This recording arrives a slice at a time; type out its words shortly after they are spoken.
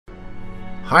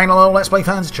Hi and hello, Let's Play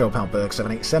fans, Joe Pal Berg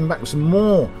 787 back with some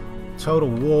more Total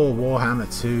War Warhammer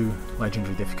II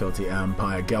Legendary Difficulty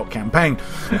Empire Gelt campaign.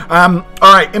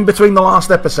 Alright, in between the last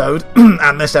episode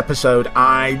and this episode,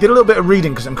 I did a little bit of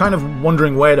reading because I'm kind of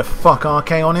wondering where the fuck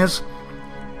Archaon is.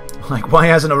 Like, why he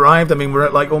hasn't arrived? I mean, we're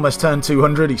at like almost turn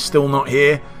 200, he's still not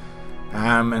here.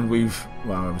 And we've,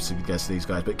 well, obviously we guess these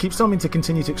guys, but it keeps telling me to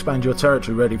continue to expand your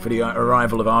territory ready for the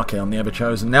arrival of Archaon, the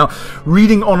Ever-Chosen. Now,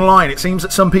 reading online, it seems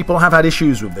that some people have had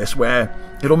issues with this, where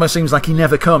it almost seems like he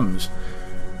never comes.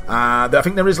 I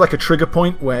think there is like a trigger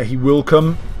point where he will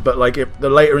come, but like if the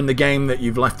later in the game that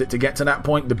you've left it to get to that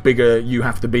point, the bigger you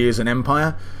have to be as an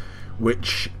empire,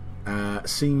 which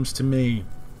seems to me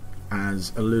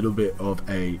as a little bit of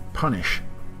a punish,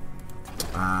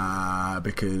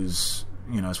 because,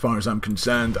 you know, as far as I'm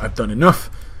concerned, I've done enough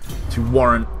to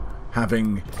warrant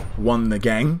having won the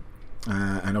game,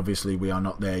 and obviously we are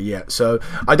not there yet. So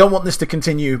I don't want this to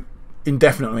continue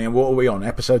indefinitely. And what are we on?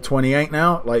 Episode 28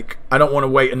 now? Like, I don't want to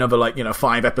wait another, like, you know,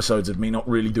 5 episodes of me not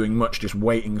really doing much, just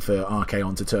waiting for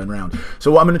Archaon to turn around.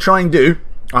 So what I'm going to try and do,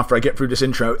 after I get through this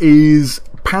intro, is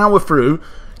power through,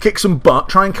 kick some butt,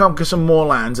 try and conquer some more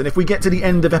lands, and if we get to the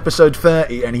end of episode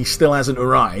 30 and he still hasn't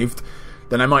arrived,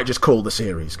 then I might just call the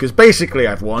series. Because basically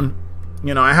I've won.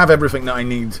 You know, I have everything that I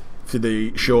need for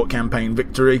the short campaign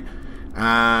victory.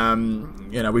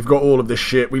 You know, we've got all of this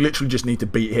shit. We literally just need to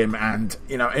beat him. And,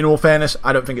 you know, in all fairness,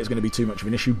 I don't think it's going to be too much of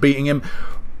an issue beating him.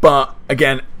 But,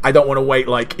 again, I don't want to wait,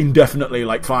 like, indefinitely,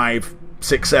 like 5,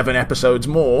 6, 7 episodes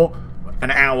more,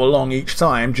 an hour long each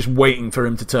time, just waiting for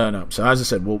him to turn up. So, as I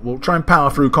said, we'll try and power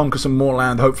through, conquer some more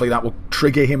land. Hopefully that will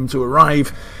trigger him to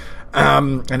arrive.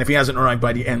 And if he hasn't arrived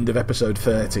by the end of episode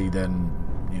 30, then,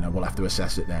 you know, we'll have to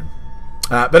assess it then.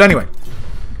 But anyway,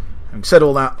 having said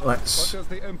all that, let's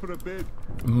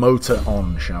motor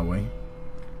on, shall we?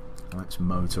 Let's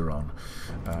motor on.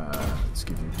 Let's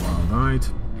give you a wild ride.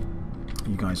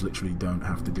 You guys literally don't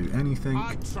have to do anything.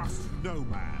 I trust no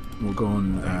man. We'll go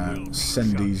and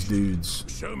send these dudes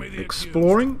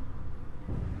exploring.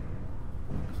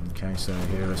 Okay, so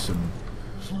here are some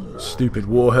stupid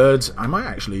war herds. I might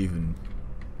actually even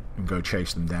go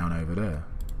chase them down over there.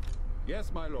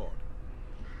 Yes, my lord.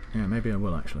 Yeah, maybe I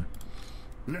will actually.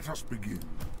 Let us begin.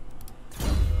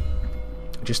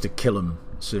 Just to kill them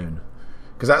soon.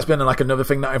 Because that's been like another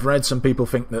thing that I've read. Some people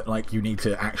think that like you need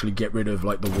to actually get rid of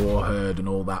like the war herd and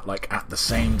all that like at the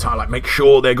same time. Like make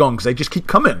sure they're gone because they just keep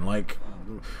coming. Like,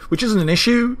 which isn't an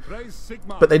issue,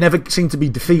 but they never seem to be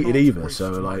defeated either.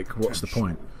 So like, what's the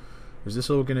point? Is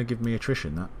this all going to give me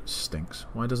attrition? That stinks.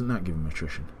 Why doesn't that give him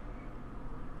attrition?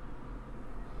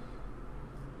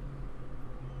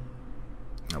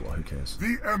 Oh well, who cares?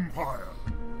 The Empire.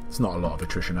 It's not a lot of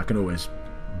attrition. I can always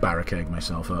barricade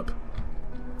myself up.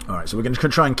 Alright, so we're going to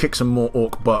try and kick some more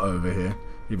orc butt over here,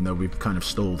 even though we've kind of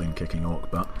stalled in kicking orc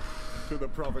butt. To the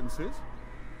provinces.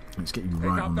 Let's get you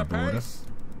right on the border. Pace.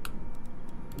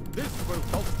 This will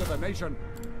bolster the nation.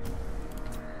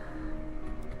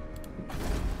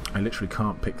 I literally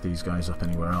can't pick these guys up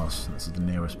anywhere else. That's the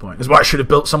nearest point. That's why I should have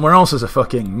built somewhere else as a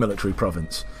fucking military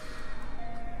province.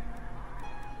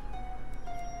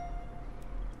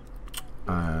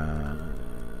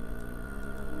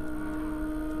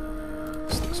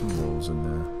 Stick some walls in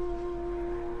there.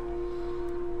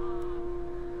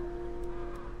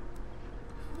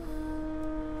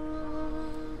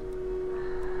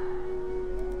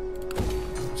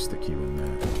 Stick you in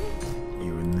there.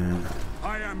 You in there.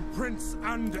 I am Prince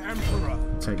and Emperor.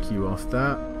 Take you off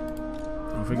that.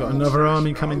 Have we got another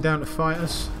army coming down to fight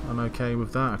us? I'm okay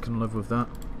with that. I can live with that.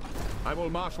 I will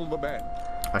marshal the men.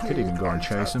 I could even go and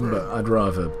chase them, but I'd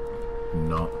rather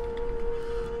not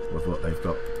with what they've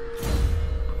got.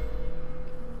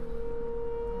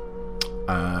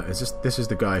 This is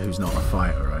the guy who's not a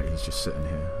fighter, right? He's just sitting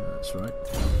here. That's right.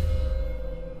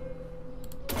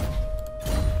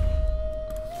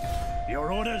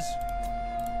 Your orders?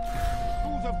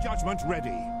 Tools of judgment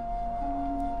ready.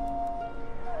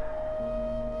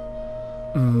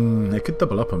 They could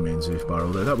double up on me in Zufbar,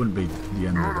 although that wouldn't be the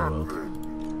end of the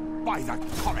world. By the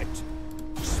comet.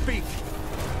 Speak.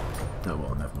 Oh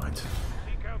well, never mind.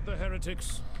 Seek out the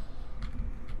heretics.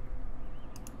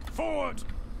 Forward.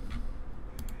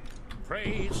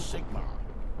 Praise Sigmar.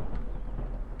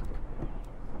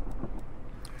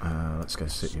 Let's go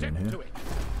sit you in here.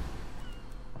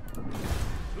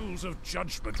 Tools of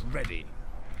judgment ready.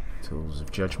 Tools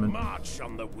of judgment. March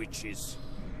on the witches.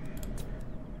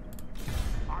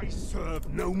 I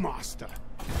serve no master.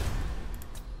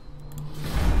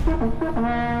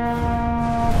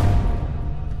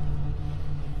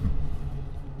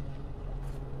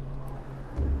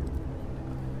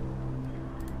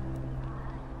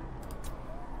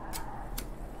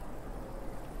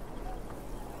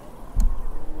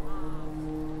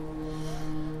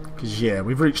 Because, yeah,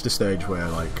 we've reached a stage where,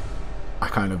 like, I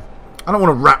don't want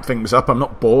to wrap things up. I'm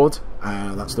not bored.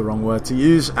 That's the wrong word to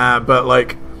use. But,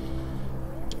 like,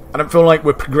 I don't feel like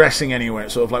we're progressing anywhere.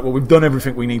 It's sort of like, well, we've done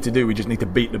everything we need to do. We just need to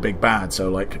beat the big bad.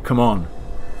 So, like, come on.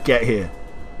 Get here.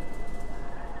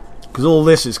 Because all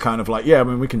this is kind of like, yeah, I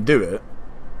mean, we can do it.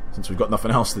 Since we've got nothing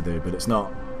else to do. But it's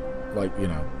not, like, you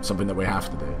know, something that we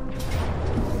have to do.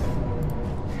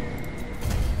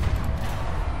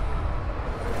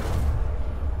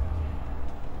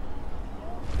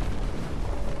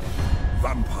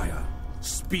 Vampire,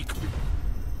 speak.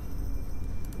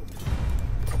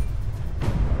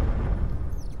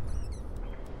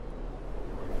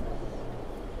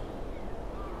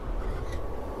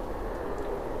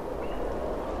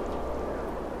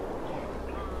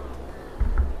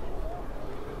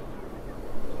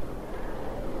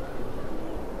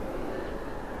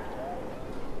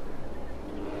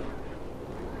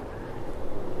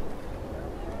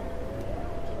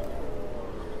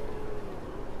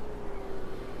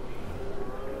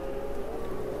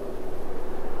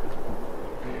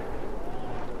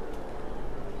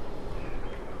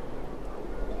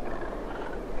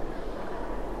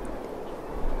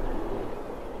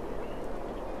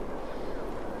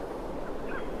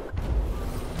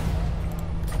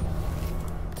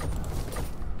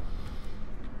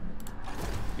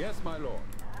 Yes, my lord.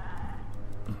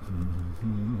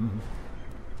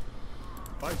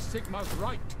 By Sigma's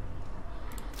right.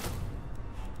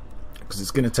 Because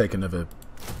it's going to take another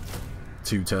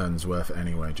 2 turns worth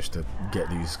anyway, just to get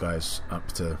these guys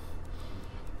up to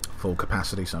full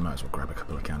capacity, so I might as well grab a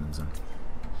couple of cannons and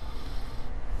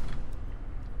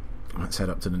let's head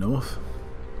up to the north.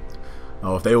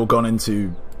 Oh, have they all gone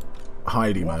into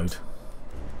hidey mode?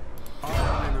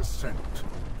 I am innocent.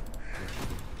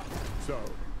 So,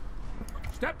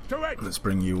 step to it. Let's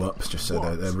bring you up, just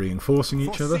so they're reinforcing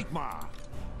each For other. Sigma.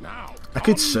 Now, I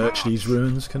could on search march. these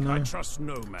ruins, couldn't I I? trust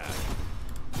no man.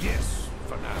 Yes,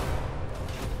 for now.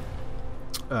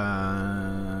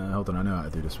 Hold on, I know how to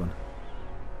do this one.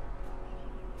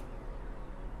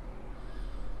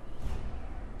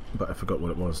 But I forgot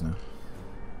what it was now.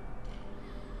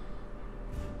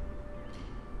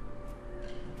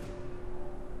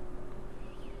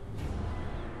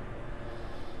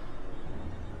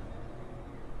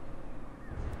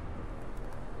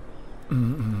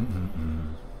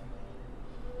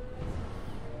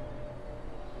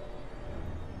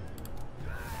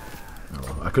 Oh,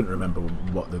 well, I couldn't remember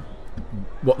what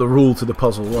the rule to the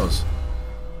puzzle was,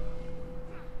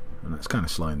 and that's kind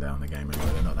of slowing down the game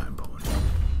anyway. They're not that important.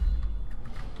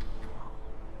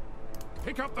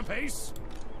 Pick up the pace.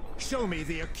 Show me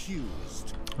the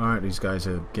accused. All right, these guys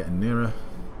are getting nearer.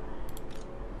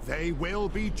 They will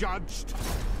be judged.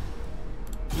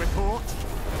 Report.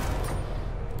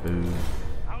 Boo.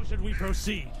 How should we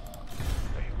proceed?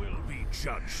 They will be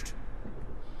judged.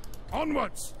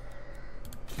 Onwards.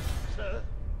 Sir.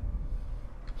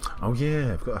 Oh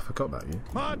yeah, I forgot about you.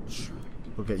 March.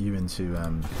 We'll get you into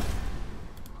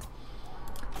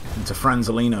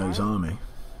Franzolino's army.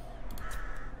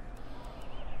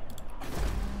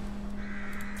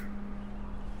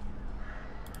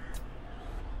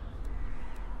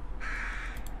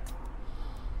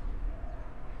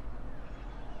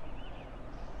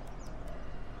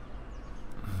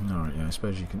 Alright, yeah, I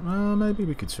suppose you can... Well, maybe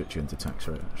we could switch you into tax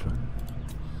rate, actually.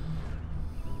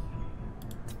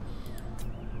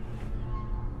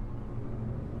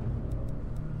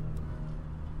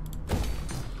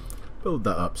 Build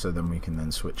that up so then we can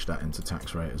then switch that into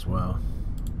tax rate as well.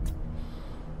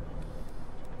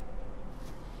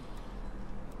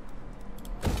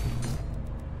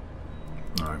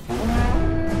 Alright.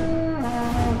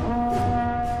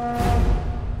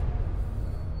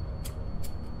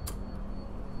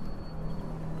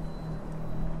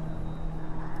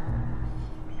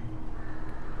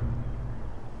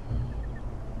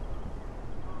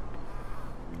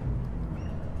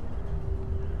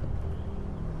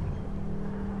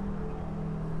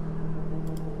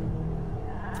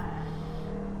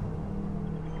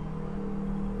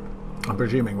 I'm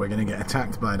presuming we're going to get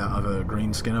attacked by that other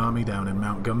greenskin army down in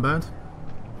Mount Gumbad.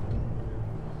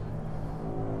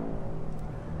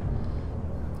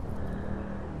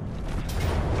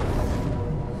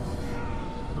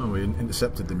 Oh, we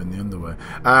intercepted them in the underway.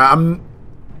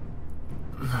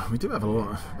 We do have a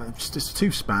lot. It's just too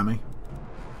spammy.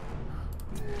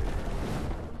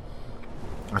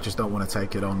 I just don't want to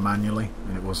take it on manually,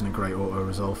 and it wasn't a great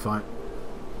auto-resolve fight.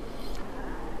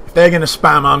 If they're going to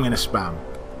spam, I'm going to spam.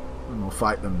 And we'll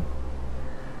fight them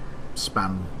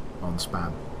spam on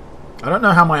spam. I don't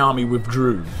know how my army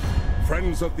withdrew.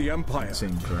 Friends of the Empire. That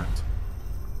seemed correct.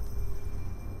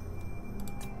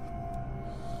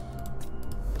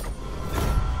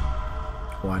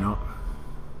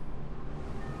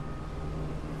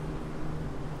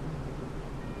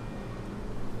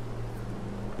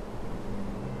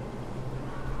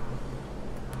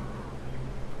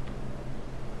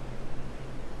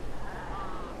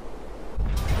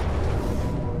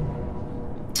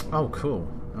 Oh, cool.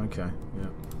 Okay, yeah.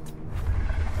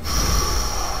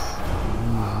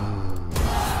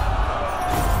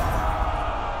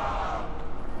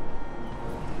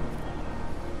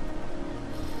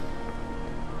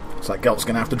 Looks like Gelt's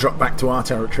going to have to drop back to our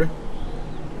territory.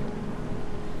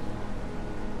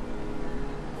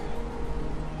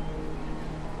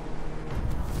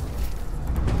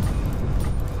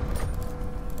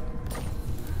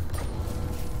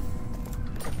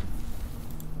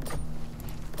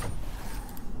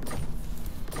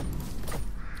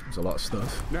 There's a lot of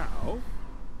stuff. Now,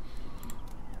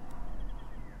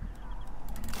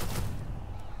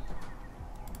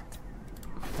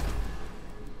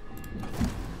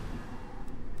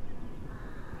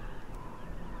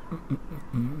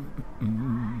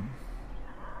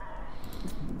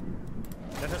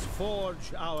 let us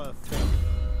forge our fate.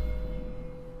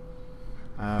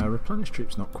 Replenish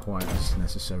troops not quite as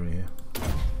necessary here.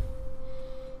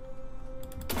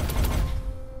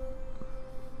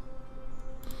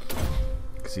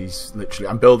 Because he's literally...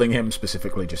 I'm building him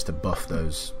specifically just to buff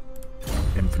those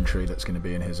infantry that's going to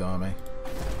be in his army.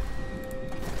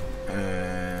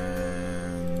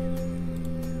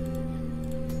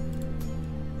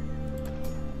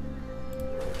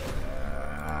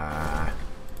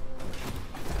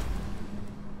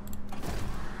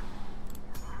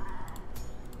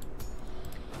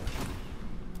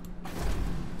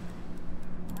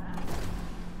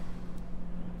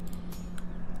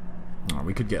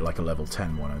 We could get like a level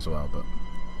 10 one as well, but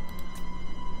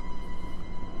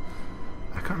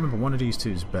I can't remember. One of these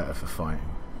two is better for fighting.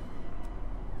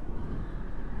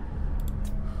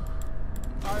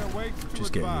 I await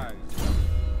Just to get advise.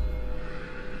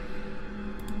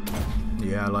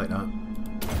 you. Yeah, I like that.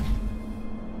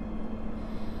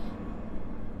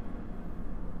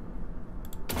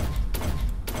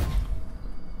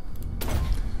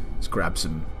 Let's grab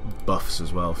some buffs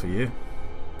as well for you.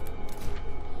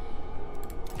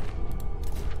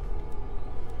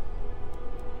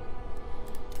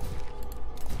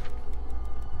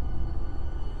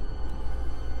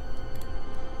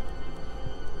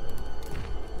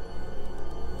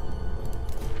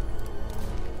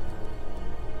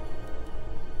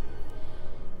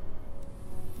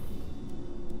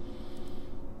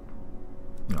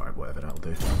 Alright, whatever, that'll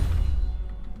do.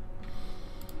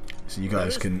 So you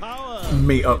guys can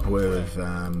meet up with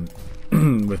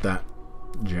with that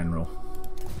general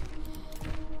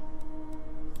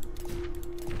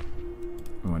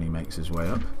when he makes his way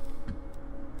up.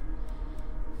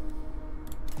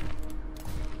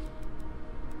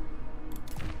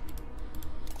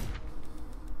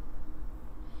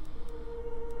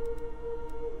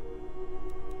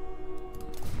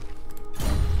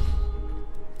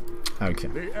 Okay.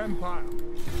 The Empire.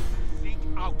 Seek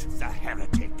out the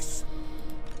heretics.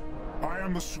 I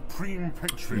am the supreme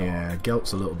patriarch. Yeah,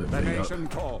 Gelt's a little bit The beat up. nation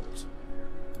calls.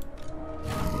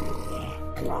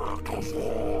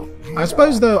 I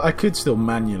suppose though I could still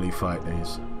manually fight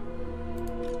these,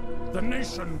 The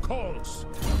nation calls.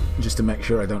 just to make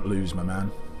sure I don't lose my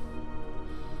man.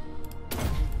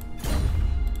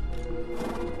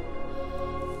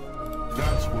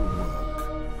 That will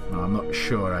work. No, I'm not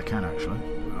sure I can actually.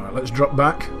 Alright, let's drop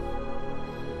back.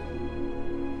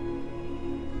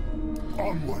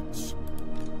 Onwards.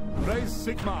 Raise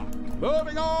Sigma.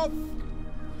 Moving off.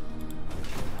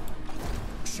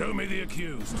 Show me the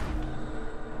accused.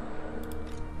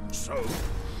 So,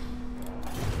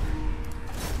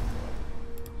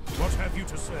 What have you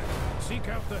to say? Seek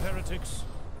out the heretics.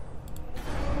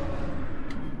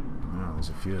 Oh, there's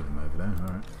a few of them over there.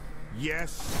 Alright.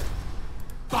 yes,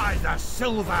 by the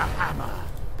silver hammer.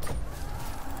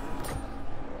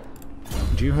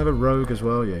 Do you have a rogue as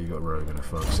well? Yeah, you got a rogue and a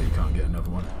fog, so you can't get another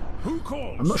one. Who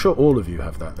calls? I'm not sure all of you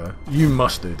have that though. You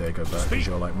must do, Dagobert, because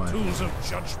you're like my Tools of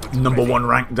judgment. number ready. one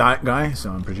ranked guy, so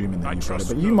I'm presuming that I you've got it. trust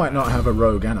But you no might man. not have a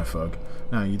rogue and a fog.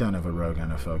 No, you don't have a rogue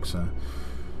and a fog, so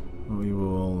we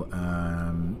will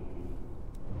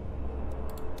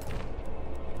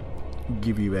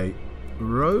give you a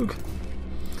rogue.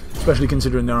 Especially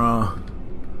considering there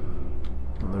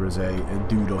is a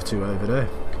dude or two over there.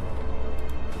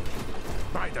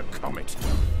 By the comet.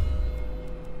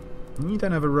 You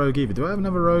don't have a rogue either. Do I have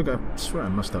another rogue? I swear I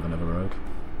must have another rogue.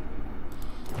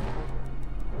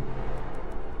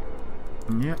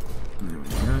 Yep. There we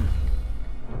go.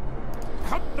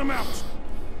 Cut them out.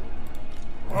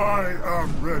 I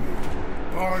am ready.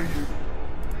 Are you?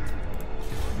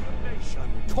 The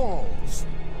nation calls.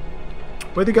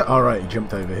 Where'd he go? Alright, he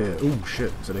jumped over here. Oh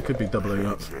shit, so they could be doubling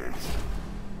up.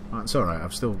 That's alright,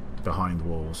 I'm still behind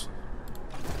walls.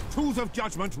 Tools of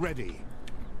judgment ready.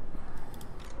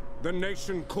 The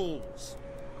nation calls.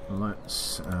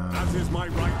 Let's... That is my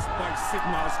right by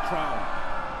Sigmar's crown.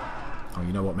 Oh,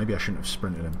 you know what? Maybe I shouldn't have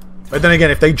sprinted him. But then again,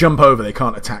 if they jump over, they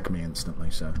can't attack me instantly,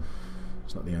 so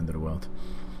it's not the end of the world.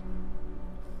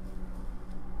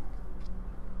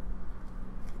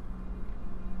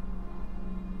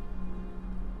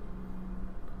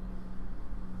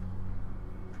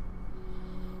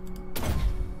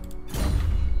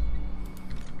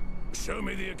 Show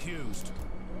me the accused.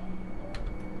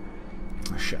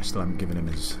 Oh, shit, I still haven't given him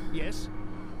his... Yes.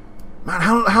 Man,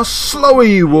 how slow are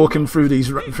you walking through these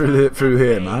through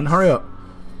here, man? Hurry up.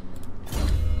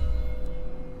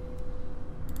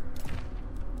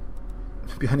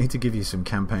 Maybe I need to give you some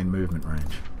campaign movement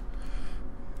range,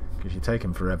 because you're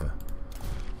taking forever.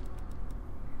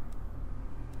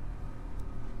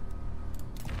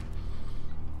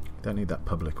 Don't need that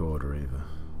public order either.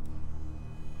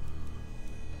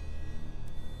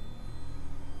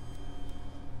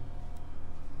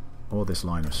 Or this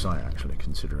line of sight, actually,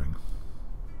 considering.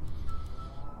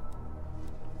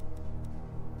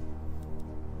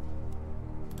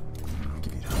 I'll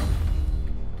give you that.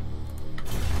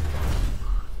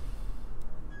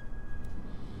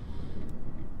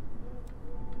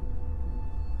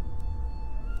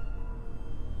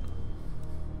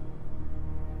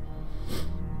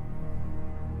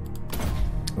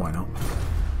 Why not?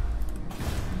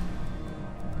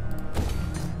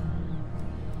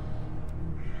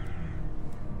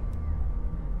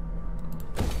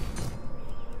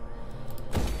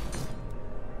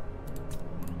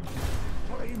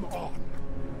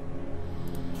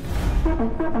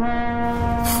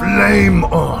 Flame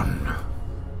on!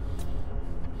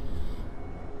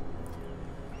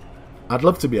 I'd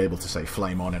love to be able to say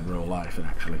flame on in real life and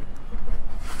actually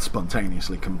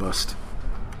spontaneously combust.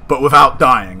 But without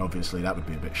dying, obviously, that would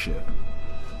be a bit shit.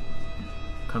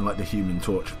 Kind of like the Human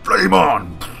Torch. Flame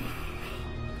on!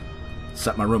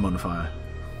 Set my room on fire.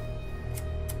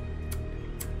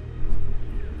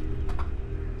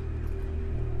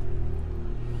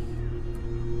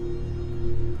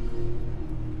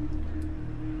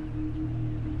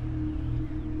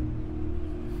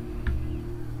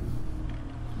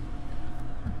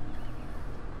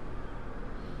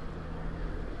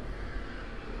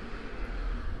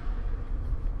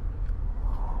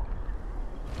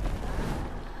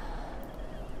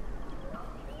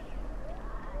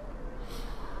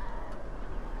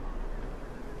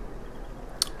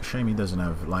 Shame he doesn't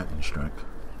have lightning strike.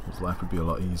 His life would be a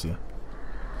lot easier.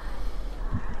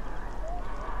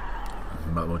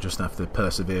 But we'll just have to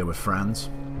persevere with Franz.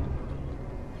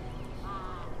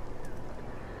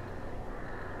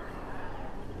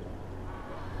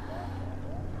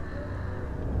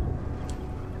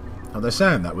 Now they're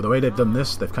saying that with the way they've done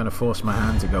this, they've kind of forced my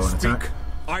hand to go and attack.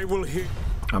 I will hear.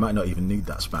 I might not even need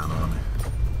that spam army.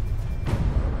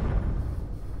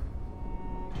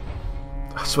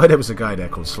 I swear there was a guy there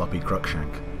called Sloppy Cruikshank.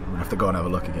 I'm going to have to go and have a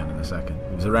look again in a second.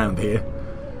 He was around here.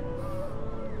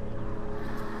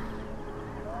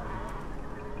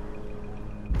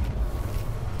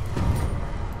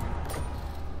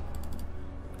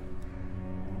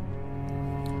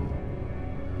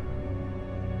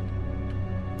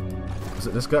 Was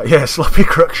it this guy? Yeah, Sloppy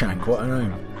Cruikshank. What a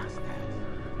name.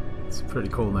 It's a pretty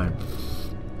cool name.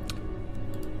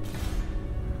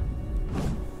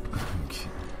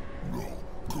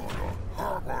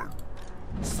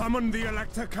 Summon the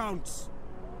Elector Counts.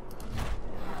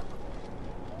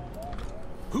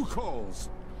 Who calls?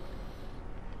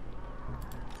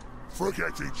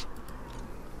 Forget it.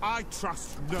 I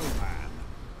trust no man.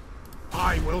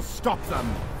 I will stop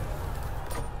them.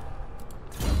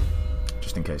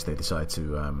 Just in case they decide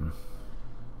to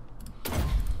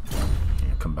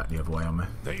come back the other way on me.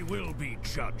 They will be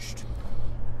judged.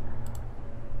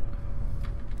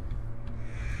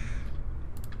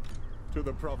 To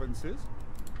the provinces.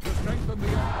 To strengthen the...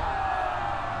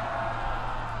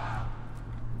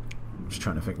 I'm just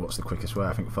trying to think what's the quickest way.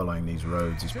 I think following these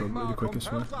roads is probably the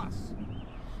quickest way.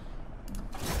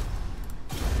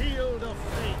 Field of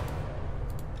fate.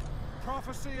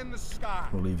 Prophecy in the sky.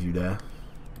 We'll leave you there.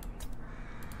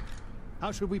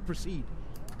 How should we proceed?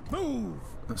 Move!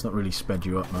 That's not really sped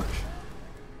you up much.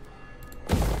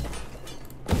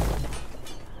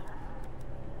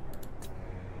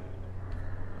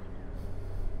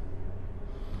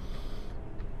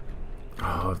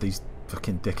 Oh, have these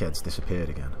fucking dickheads disappeared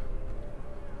again?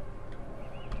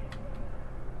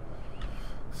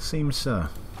 Seems so.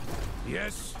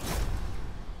 Yes.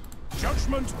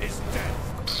 Judgment is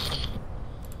death.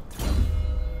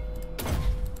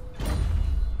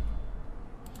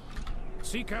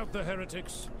 Seek out the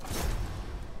heretics.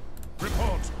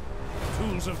 Report.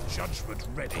 Tools of judgment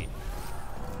ready.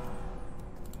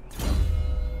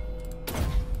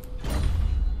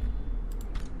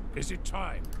 Is it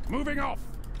time? Moving off!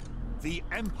 The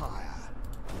Empire.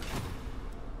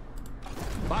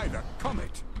 By the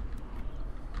comet.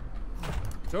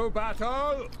 To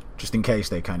battle! Just in case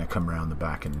they kind of come around the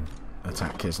back and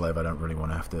attack Kislev, I don't really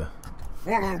want to have to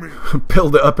Follow me.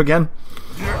 build it up again.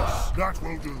 Yes, that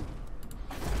will do.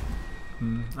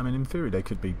 I mean, in theory, they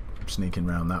could be sneaking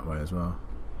around that way as well.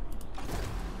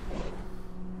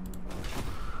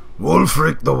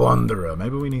 Wulfric the Wanderer.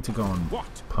 Maybe we need to go and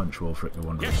punch Wulfric the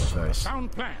Wanderer in the face.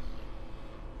 Sound plan.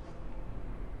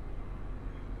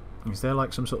 Is there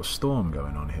like some sort of storm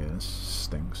going on here? This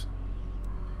stinks.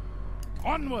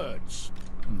 Onwards.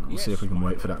 We'll see if we can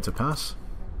wait for that to pass.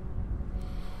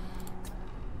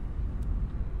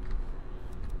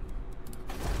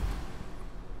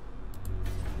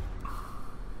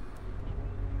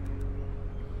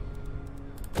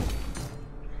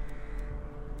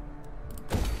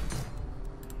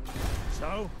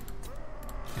 So?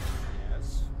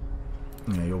 Yes.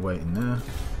 Yeah, you're waiting there.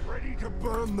 Ready to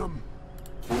burn them.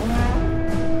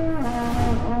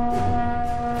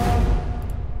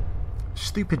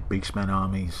 Stupid Beastmen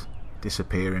armies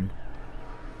disappearing.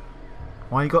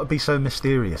 Why you got to be so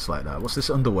mysterious like that? What's this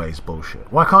underways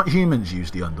bullshit? Why can't humans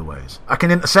use the underways? I can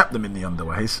intercept them in the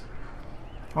underways.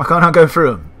 Why can't I go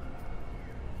through them?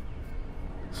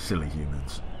 Silly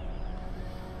humans.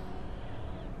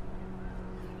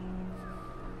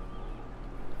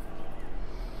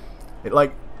 It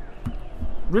like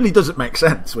really doesn't make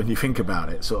sense when you think about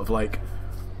it. Sort of like,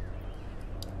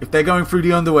 if they're going through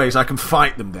the underways, I can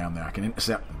fight them down there. I can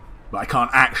intercept them, but I can't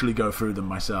actually go through them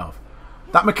myself.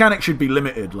 That mechanic should be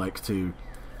limited, like to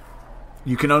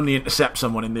you can only intercept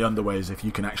someone in the underways if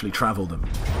you can actually travel them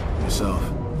yourself.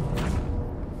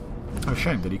 Oh,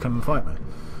 shame! Did he come and fight me?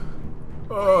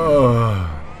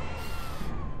 Oh.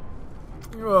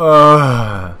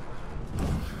 Oh.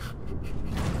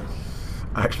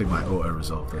 I actually might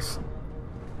auto-resolve this.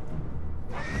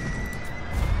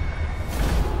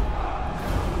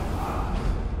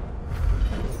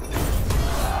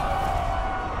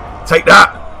 Take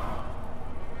that!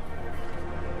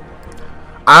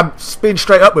 I'm being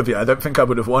straight up with you. I don't think I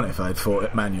would have won if I had fought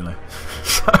it manually.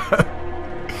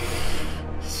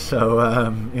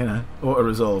 So, you know,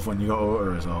 auto-resolve when you got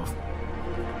auto-resolve.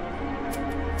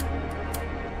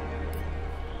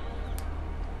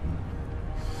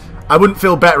 I wouldn't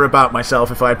feel better about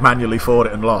myself if I had manually fought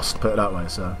it and lost, put it that way,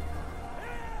 so...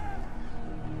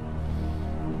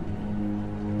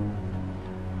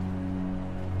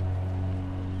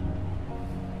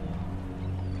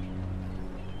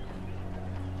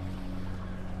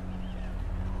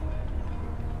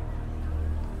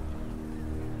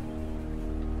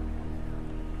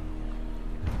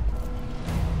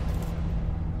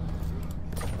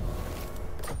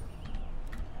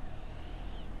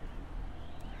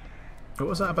 What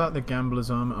was that about the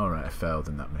gambler's armor? Alright, I failed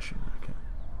in that mission. Okay.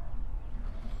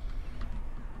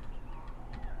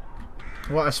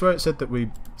 Well, I swear it said that we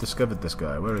discovered this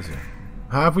guy. Where is he?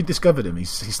 How have we discovered him?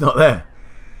 He's not there.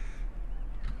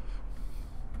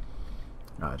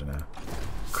 I don't know.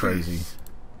 Crazy.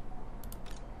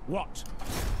 What?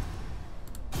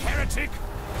 Heretic!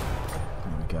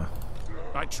 There we go.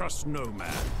 I trust no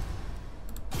man.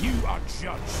 You are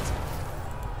judged.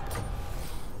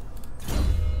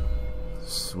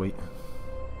 Sweet.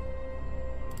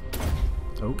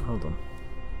 Oh, hold on.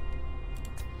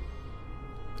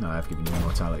 No, I've given you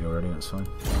immortality already, that's fine.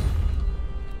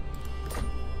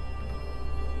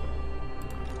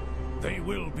 They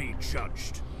will be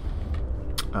judged.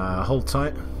 Hold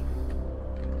tight.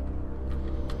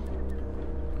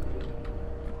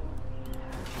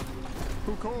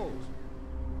 Who calls?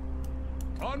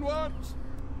 Onwards!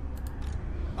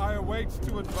 I await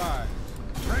to advise.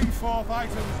 Bring forth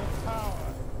items of power.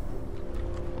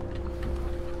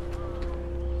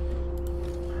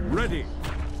 Ready.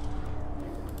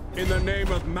 In the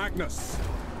name of Magnus.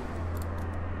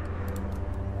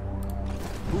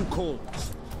 Who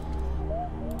calls?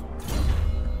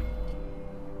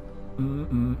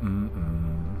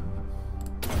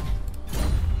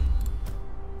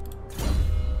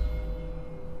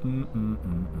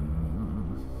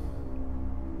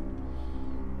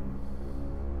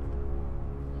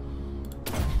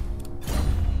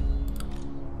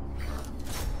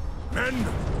 Men,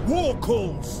 war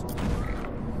calls.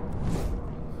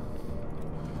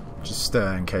 Just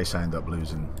in case I end up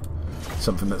losing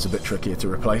something that's a bit trickier to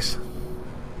replace.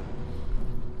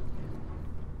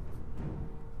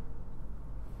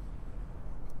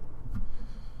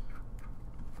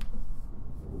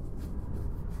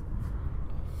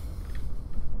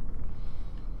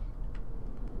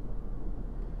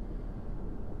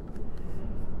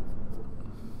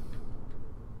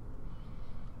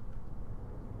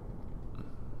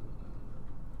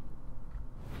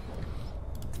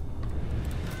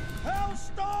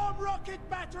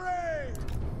 battery!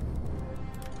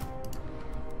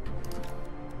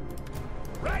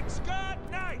 Reichsguard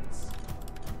Knights!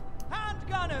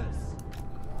 Handgunners!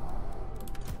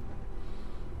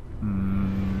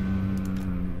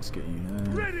 Let's get you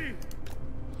there. Ready!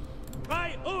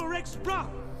 By Ulrich's Wrath!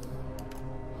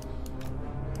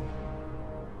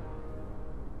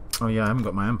 Oh yeah, I haven't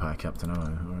got my Empire Captain, have I?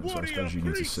 Alright, so I suppose you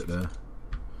need to sit there.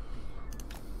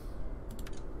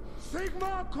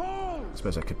 Sigmar calls! I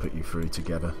suppose I could put you through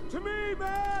together. To me,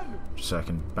 men! Just so I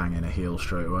can bang in a heal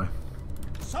straight away.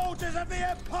 Soldiers of the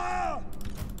Empire!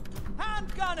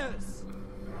 Handgunners!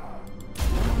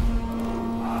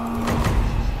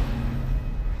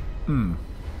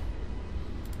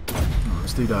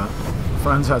 Let's do that.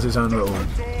 Franz has his own little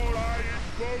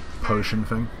potion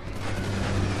thing.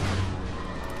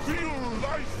 Feel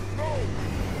thy soul!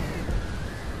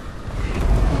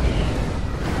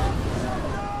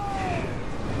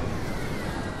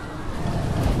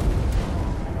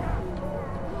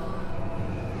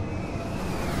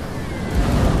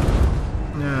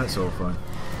 Yeah, it's all fine.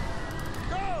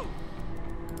 Go!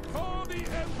 For the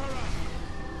Emperor!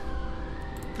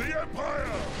 The Empire!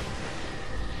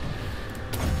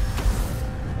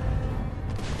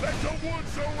 Let the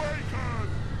woods awaken!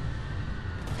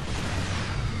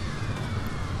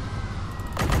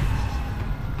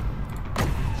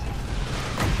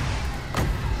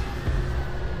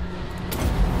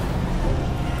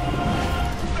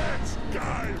 Let's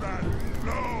guide and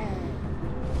flow!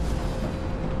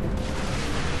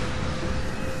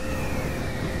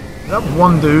 Is that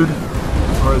one dude?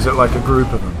 Or is it like a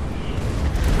group of them?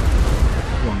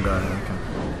 One guy, okay.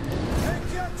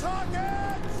 Take your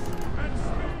targets! And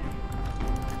speed!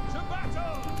 To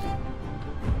battle!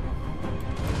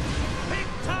 Pick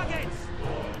targets!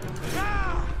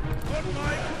 Ah! On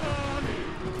my command!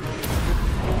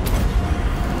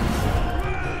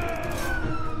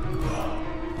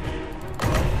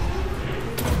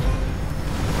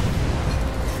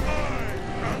 I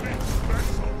am its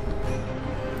vessel!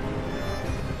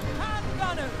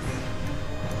 Handgunners!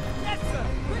 Yes, sir!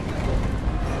 Quickly!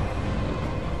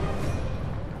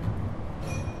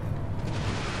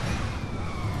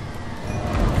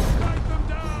 Strike them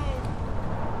down!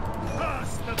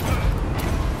 Pass the burn!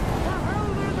 For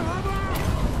Heldenhammer!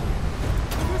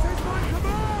 This is my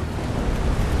command!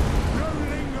 No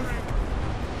lingering!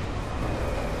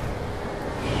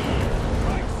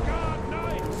 Reichsguard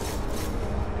Knights!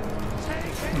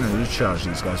 Take it! No, you charge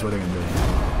these guys, what are they going to do?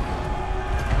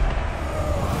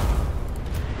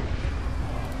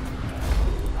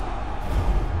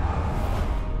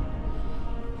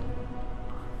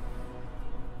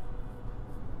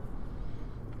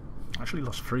 Actually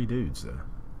lost 3 dudes there.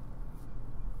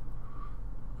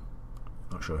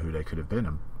 Not sure who they could have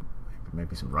been.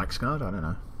 Maybe some Reichsguard, I don't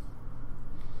know.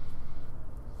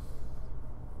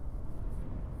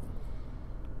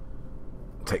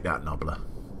 Take that, Nobler.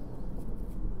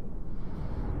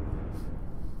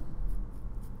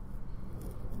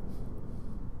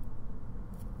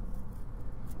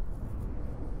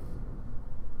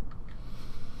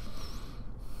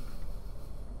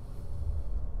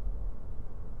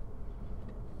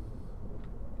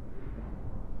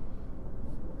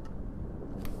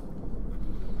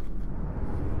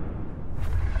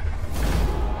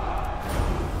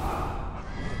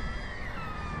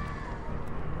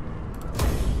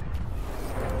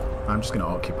 I'm just going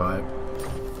to occupy it.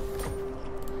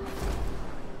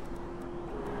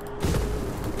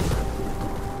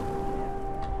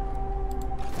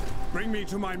 Bring me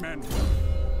to my men.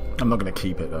 I'm not going to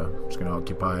keep it though. I'm just going to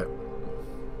occupy it.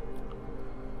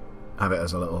 Have it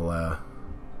as a little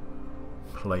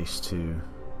place to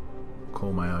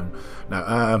call my own. No,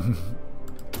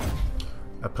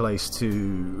 a place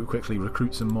to quickly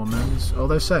recruit some more men. Oh,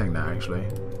 they're saying that actually.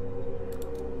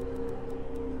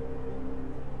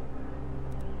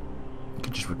 You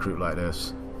could just recruit like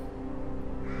this.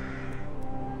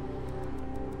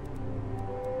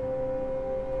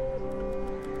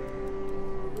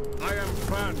 I am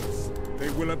Franz. They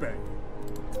will obey.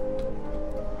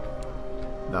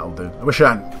 That'll do. I wish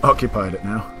I hadn't occupied it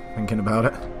now, thinking about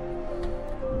it.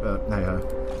 But hey ho.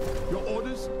 Your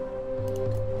orders?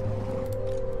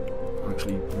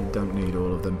 Actually, you don't need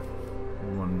all of them.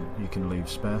 One you can leave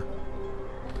spare.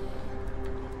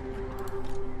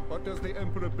 What does the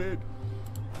Emperor bid?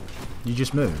 You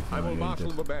just move. I Oh, will yeah, you marshal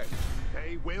did. the men.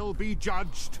 They will be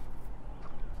judged.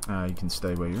 You can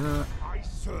stay where you're at. I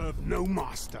serve no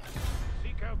master.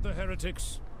 Seek out the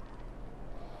heretics.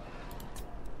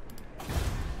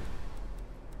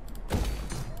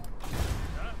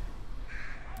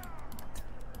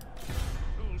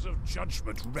 Tools of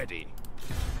judgment ready.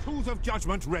 Tools of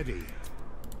judgment ready.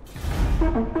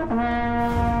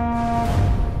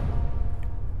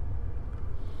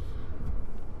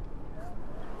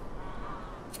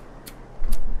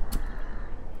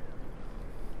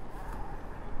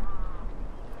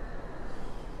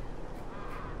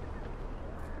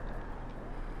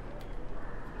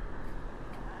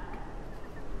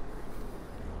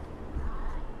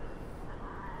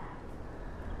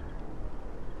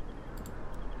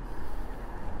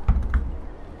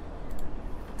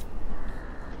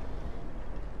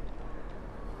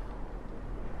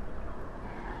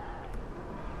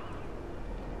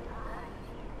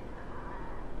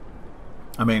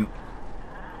 I mean,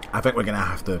 I think we're going to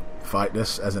have to fight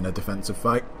this as in a defensive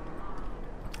fight.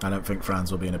 I don't think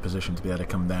Franz will be in a position to be able to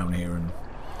come down here and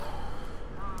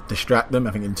distract them.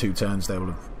 I think in 2 turns they will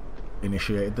have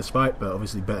initiated this fight, but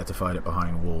obviously better to fight it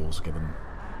behind walls given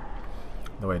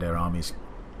the way their army's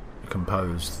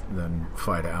composed than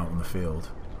fight it out on the field.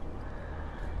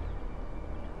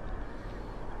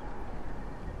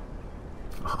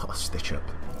 Oh, stitch up.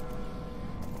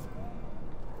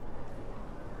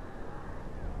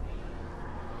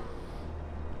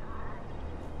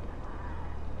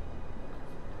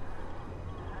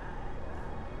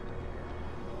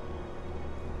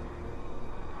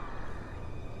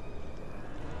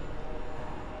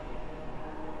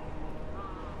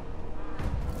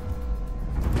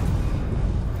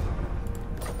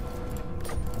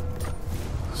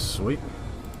 Sweet.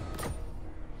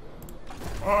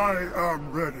 I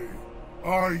am ready.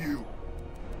 Are you?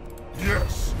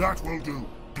 Yes, that will do.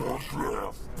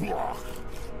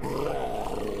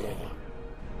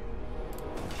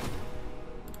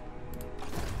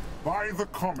 By the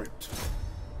comet.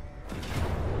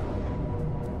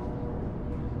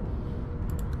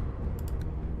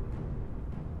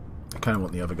 I kind of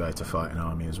want the other guy to fight an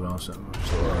army as well, so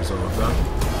I'll resolve that.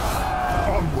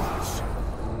 Onwards.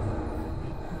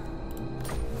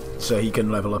 So he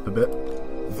can level up a bit.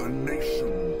 The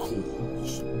nation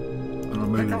calls. And I'll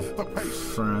move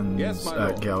Franz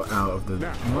Gelt out of the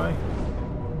way.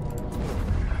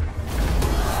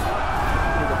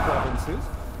 To the provinces.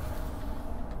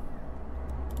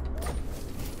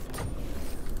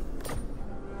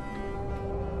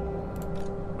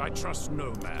 I trust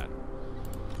no man.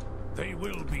 They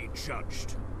will be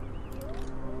judged.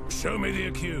 Show me the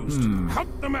accused.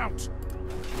 Hunt them out.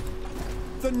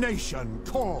 The nation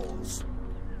calls.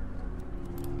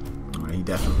 He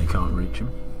definitely can't reach him.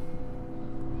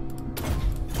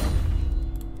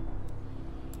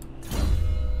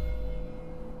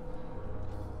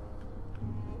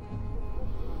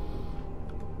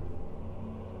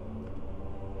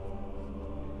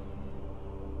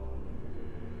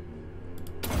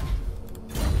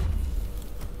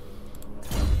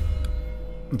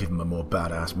 Give him a more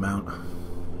badass mount.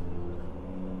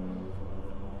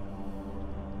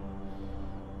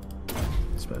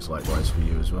 I suppose likewise for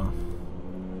you as well.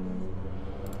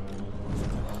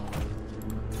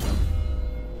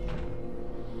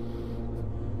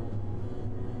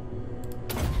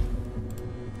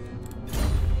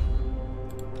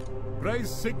 Raise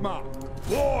Sigma.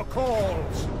 War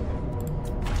calls.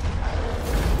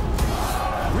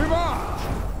 We march.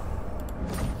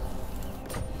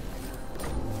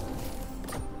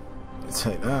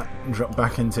 Take that and drop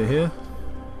back into here.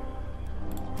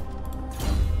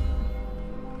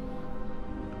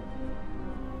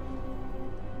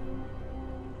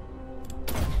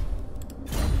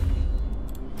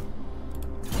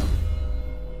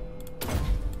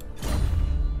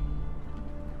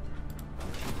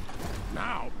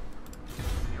 Now,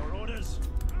 your orders.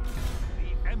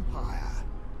 The Empire.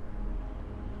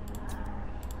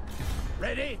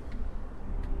 Ready?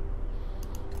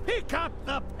 Pick up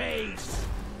the pace.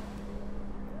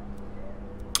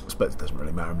 I suppose it doesn't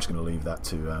really matter. I'm just going to leave that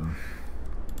to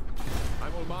I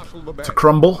will marshal the band.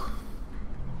 crumble.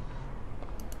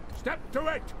 Step to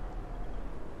it.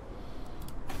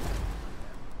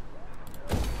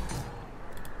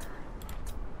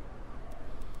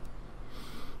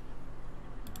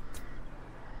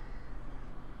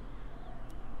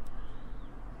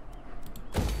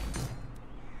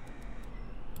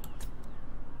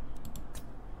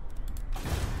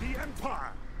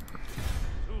 Empire.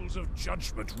 Tools of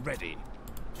judgment ready.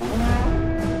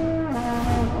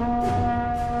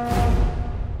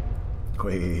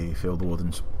 Quick, field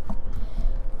wardens.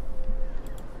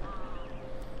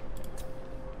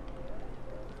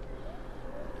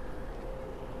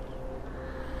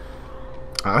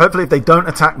 Hopefully if they don't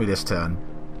attack me this turn,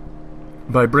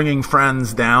 by bringing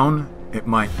Franz down, it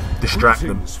might distract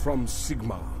them. From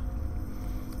Sigma.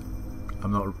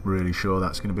 I'm not really sure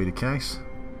that's going to be the case.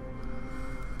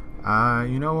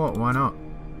 You know what? Why not?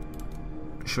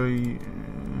 sure you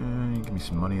give me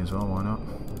some money as well, why not?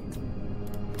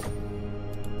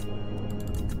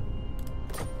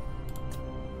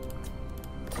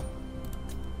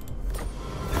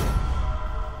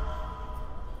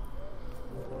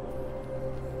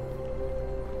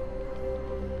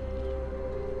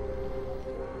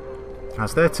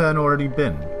 Has their turn already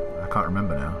been? I can't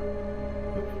remember now.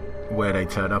 Where they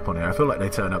turn up on here. I feel like they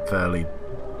turn up fairly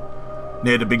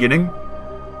near the beginning.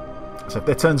 So if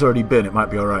their turn's already been, it might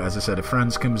be alright. As I said, if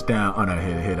Franz comes down... Oh no,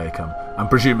 here they come. I'm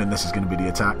presuming this is going to be the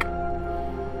attack.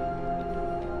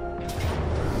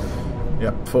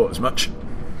 Yep, thought as much.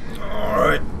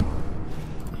 Alright.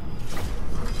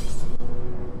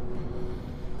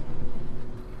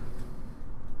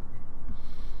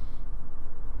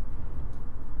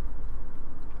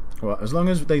 Well, as long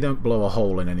as they don't blow a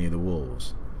hole in any of the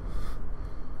walls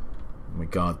and we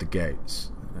guard the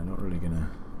gates, they're not really going to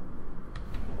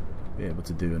be able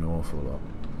to do an awful lot.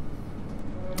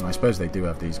 I suppose they do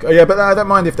have these... Oh yeah, but I don't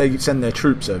mind if they send their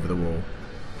troops over the wall.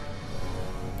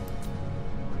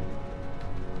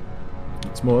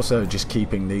 It's more so just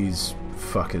keeping these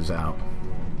fuckers out.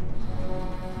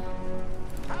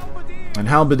 And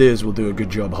halberdiers will do a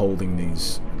good job holding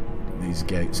these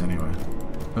gates anyway.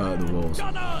 The walls.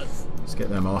 Let's get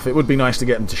them off. It would be nice to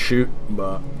get them to shoot,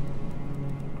 but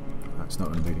that's not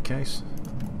going to be the case.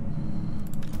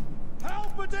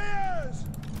 Halberdiers!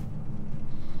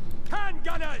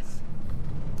 Handgunners!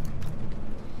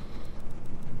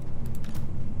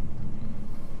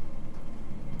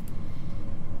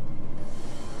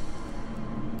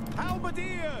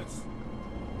 Halberdiers!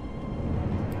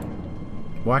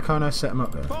 Why can't I set them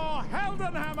up there? For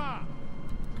Heldenhammer!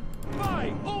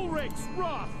 By Ulrich's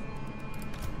wrath!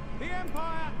 The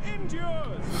Empire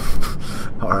endures!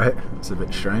 Alright, that's a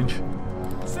bit strange.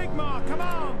 Sigmar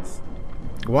commands!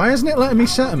 Why isn't it letting me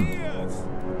set them?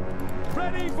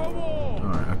 Ready for war!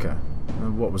 Alright, okay.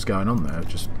 What was going on there? It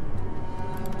just...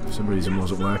 for some reason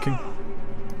wasn't working.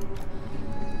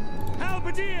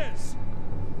 Halberdiers!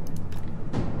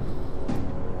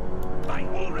 By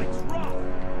Ulrich's wrath!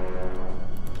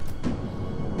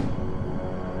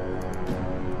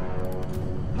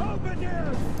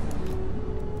 Halberdiers!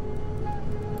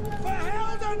 For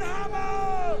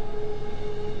Heldenhammer!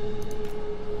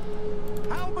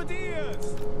 Halberdiers!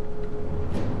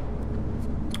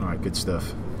 Alright, good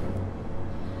stuff.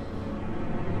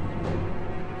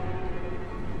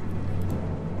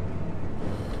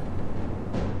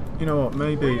 You know what,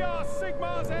 maybe... We are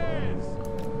Sigmar's heirs!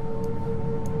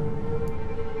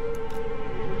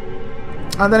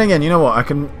 And then again, you know what, I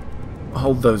can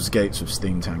hold those gates with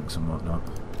steam tanks and whatnot.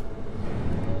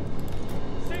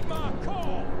 Sigmar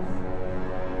call!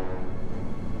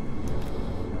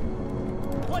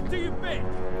 What do you think?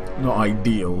 Not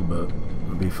ideal, but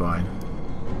it'll be fine.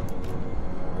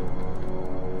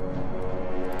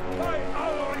 By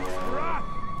Ulrich's wrath!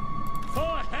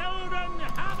 For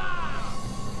Heldenhammer!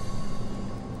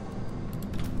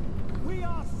 We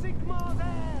are Sigmar's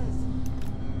heirs!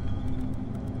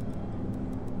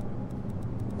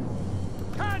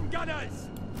 Handgunners!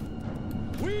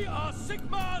 We are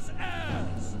Sigmar's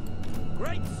heirs!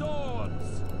 Great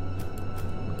swords!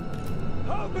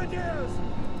 Halberdiers!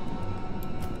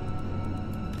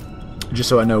 Just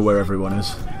so I know where everyone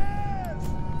is.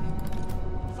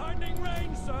 Finding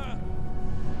range, sir!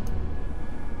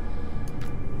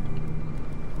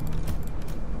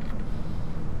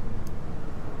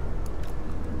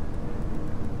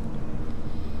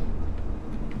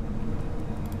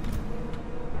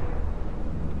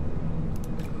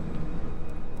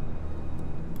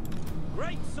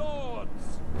 Great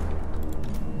swords!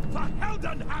 For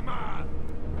Heldenhammer!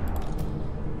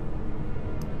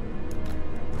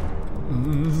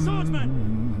 Swordsman!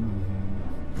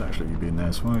 Actually, you'd be in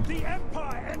there, fine. The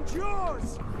Empire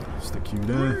endures! Stick you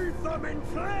there. Breathe them in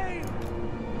flame!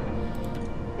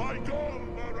 By God,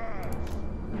 Moraz!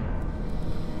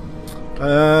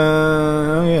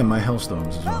 Oh yeah, my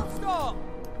Hellstorms as well. Hellstorm!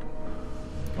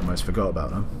 Almost forgot about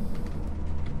them.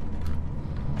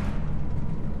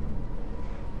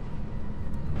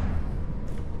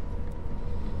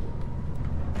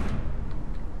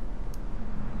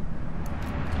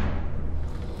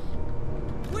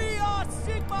 We are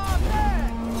Sigmar's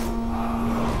heirs!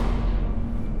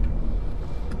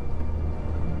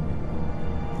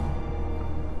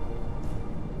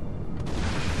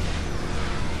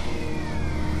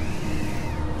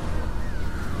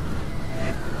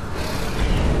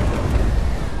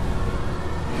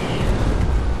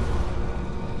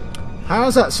 How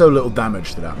is that so little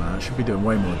damage to that, man? It should be doing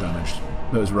way more damage.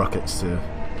 Those rockets to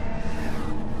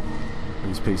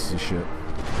these pieces of shit.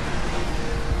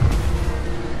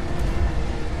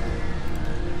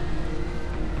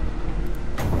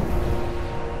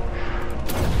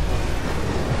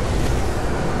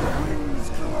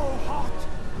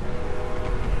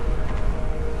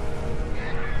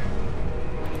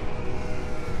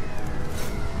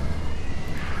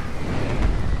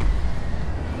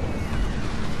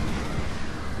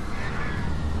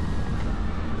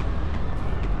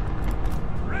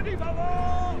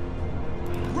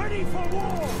 Ready for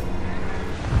war!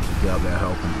 Get up there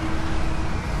helping.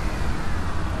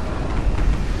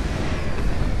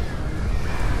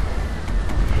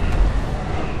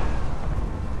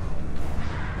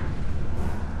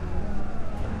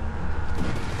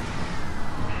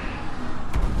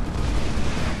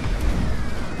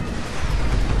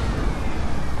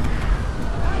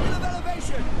 Angle of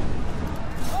elevation!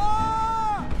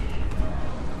 Ah!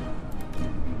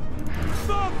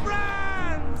 For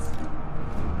France!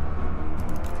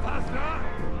 Faster!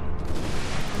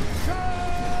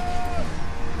 Charge!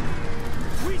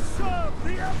 We serve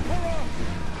the Emperor!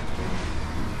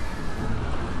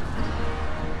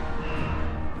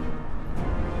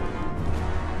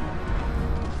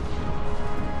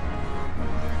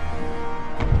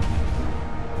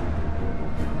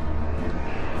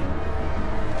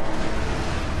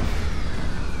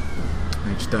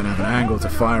 They just don't have an angle to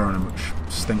fire on them, which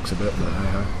stinks a bit, but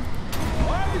hey ho.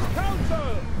 Wise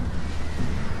counsel!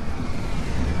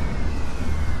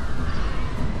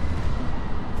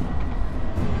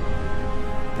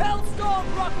 Hellstorm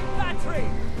rocket battery!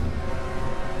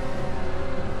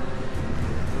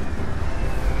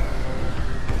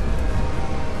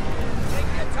 Take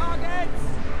your targets!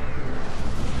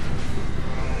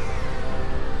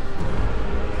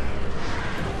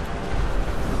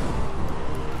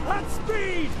 At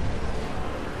speed!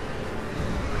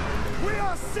 We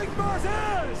are Sigmar's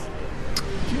heirs!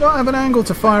 Do you not have an angle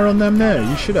to fire on them there?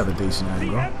 You should have a decent The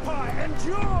angle. Empire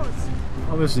endures!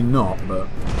 Obviously not, but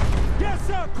Yes,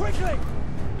 sir, quickly!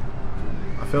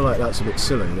 I feel like that's a bit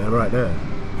silly. They're right there.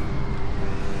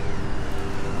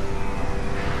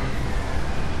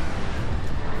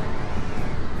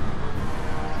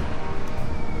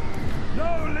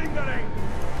 No lingering!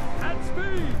 At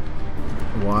speed!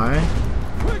 Why?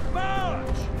 Quick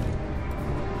march!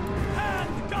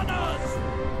 Hand gunners!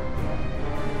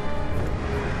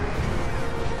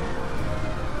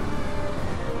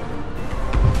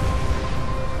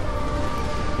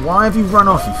 Why have you run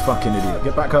off, you fucking idiot?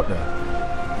 Get back up there.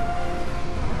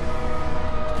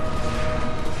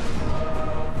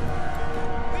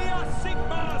 We are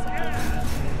Sigmar's heirs!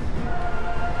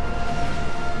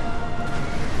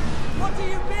 What do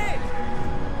you bid?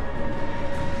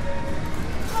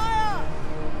 Fire!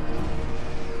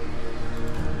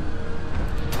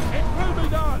 It will be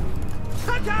done!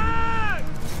 Attack!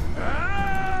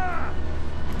 Ah!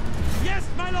 Yes,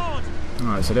 my lord!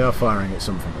 Alright, so they are firing at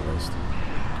something at least.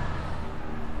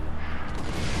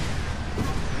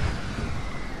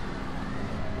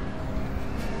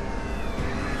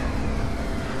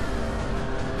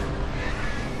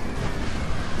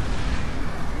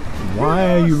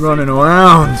 Why are you running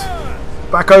around?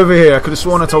 Back over here. I could have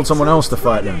sworn I told someone else to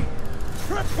fight them.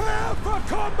 Prepare for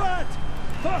combat!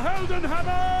 The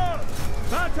Heldenhammer!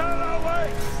 Battle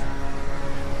awaits!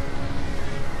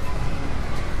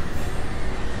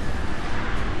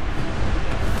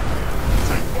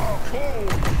 Sigmar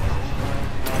called!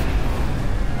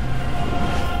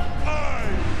 I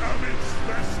am its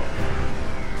vessel!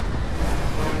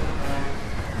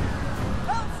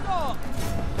 Hellstorm!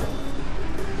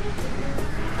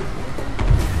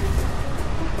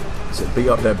 So beat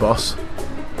up their boss.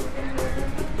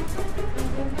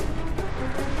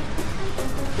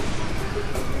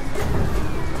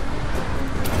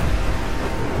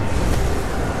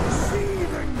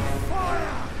 Seething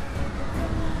fire!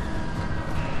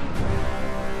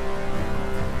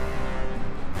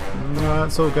 No,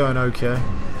 it's all going okay.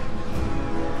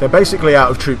 They're basically out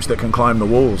of troops that can climb the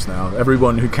walls now.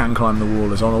 Everyone who can climb the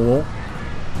wall is on a wall.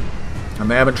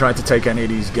 And they haven't tried to take any of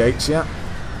these gates yet.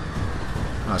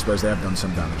 I suppose they have done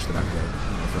some damage to that gate, in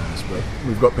all fairness, but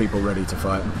we've got people ready to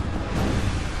fight them.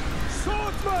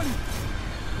 Swordsman!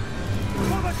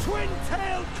 For the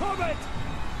twin-tailed comet!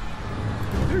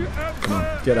 Come on,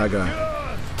 get that guy.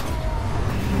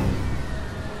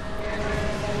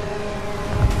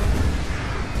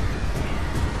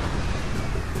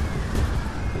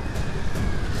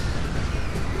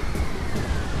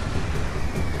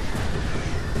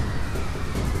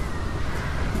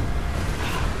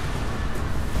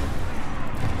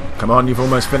 Come on, you've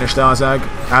almost finished Azag.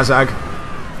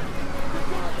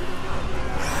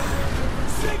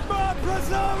 Sigmar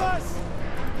preserve us!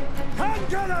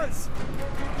 Handgunners!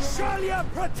 Shalia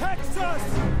protects us!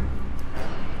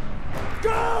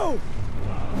 Go!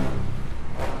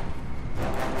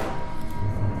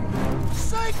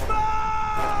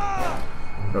 Sigmar!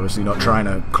 We're obviously not trying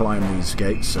to climb these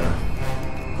gates, so...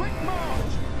 Quick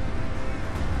march!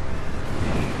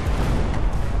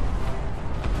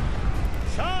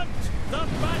 Chant the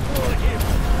battle hymn!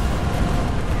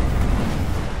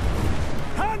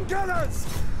 Handgunners!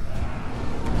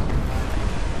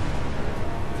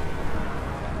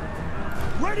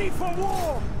 Ready for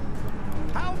war!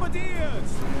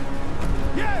 Halberdiers!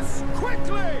 Yes,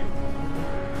 quickly!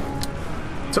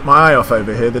 Took my eye off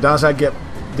over here. Did Azag get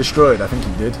destroyed? I think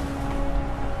he did.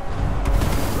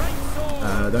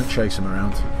 Don't chase him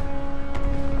around.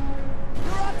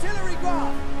 Your artillery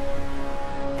guard!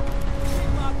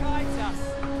 Sigmar guides us.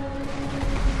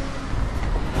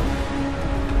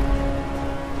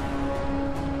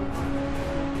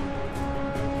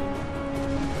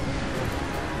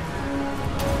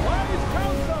 Wise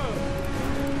counsel!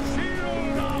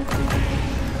 Shield up!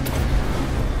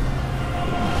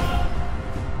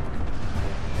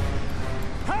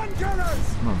 Hand gunners!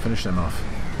 Come on, finish them off.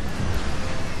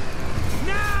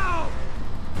 Now!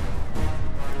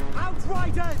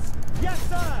 Outriders! Yes,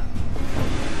 sir!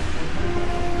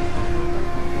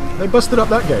 They busted up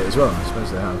that gate as well, I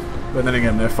suppose they have. But then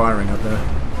again, they're firing up there.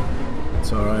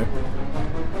 It's alright.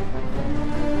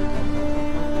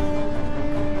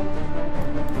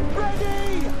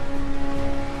 Ready!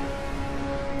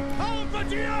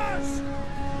 Halberdiers!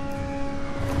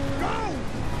 Go!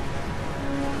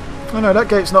 Oh no, that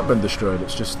gate's not been destroyed,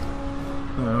 it's just...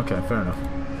 Oh, okay, fair enough.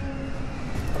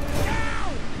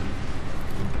 Now!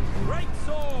 Great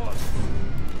swords!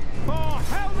 For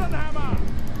Heldenhammer!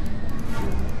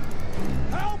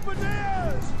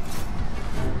 Halberdiers!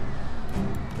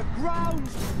 The ground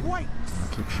quakes!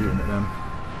 Keep shooting at them.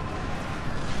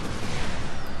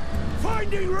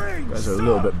 Finding rings! Guys are a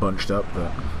little bit bunched up,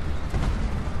 but...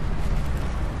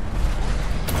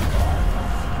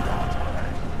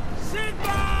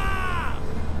 Sigmar!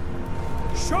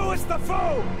 Show us the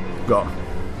foe! Got him.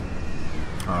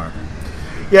 Alright.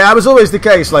 Yeah, that was always the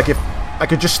case. Like, if I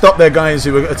could just stop their guys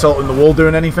who were assaulting the wall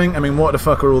doing anything, I mean, what the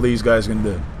fuck are all these guys going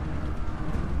to do?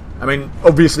 I mean,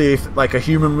 obviously, if, like, a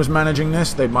human was managing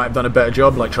this, they might have done a better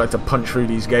job, like, tried to punch through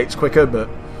these gates quicker, but,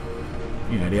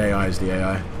 you know, the AI is the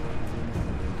AI.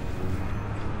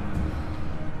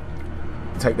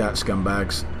 Take that,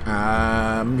 scumbags.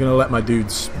 I'm going to let my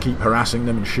dudes keep harassing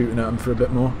them and shooting at them for a bit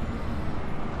more.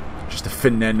 Just to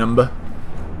thin their number.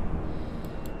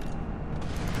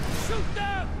 Shoot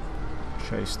them!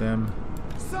 Chase them.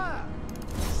 Sir!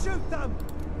 Shoot them!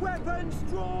 Weapons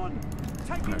drawn!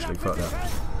 Taking Actually, that fuck that.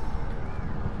 position.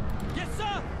 Yes,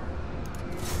 sir!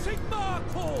 Sigmar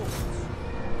calls!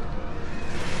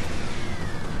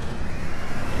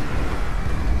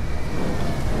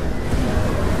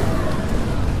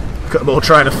 Look at them all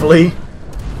trying to flee.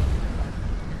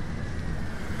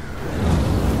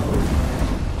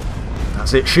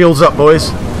 That's it. Shields up,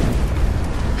 boys.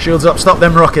 Shields up. Stop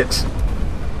them rockets.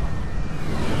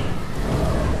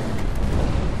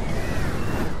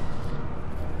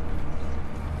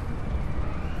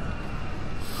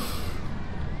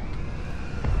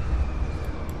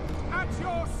 At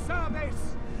your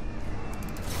service!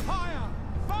 Fire!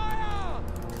 Fire!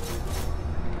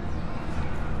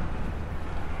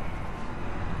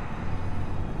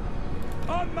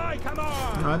 On my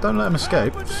command! Alright, don't let them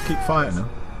escape. Just keep fighting them.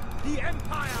 The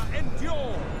Empire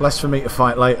endure! Less for me to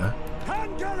fight later.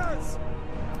 Hand gunners!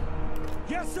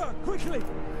 Yes, sir, quickly!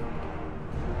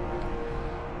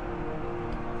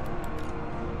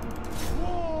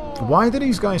 War! Why did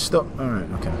these guys stop? Alright,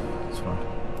 okay. That's fine.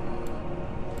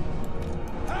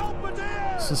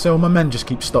 Halberdiers! So my men just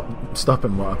keep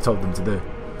stopping what I've told them to do.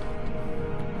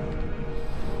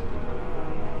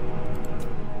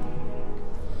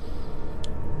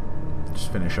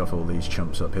 Just finish off all these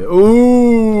chumps up here.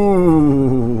 Ooh!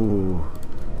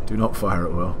 Do not fire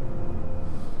at will.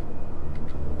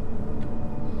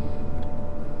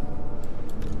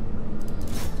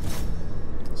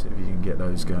 See if you can get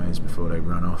those guys before they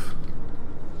run off.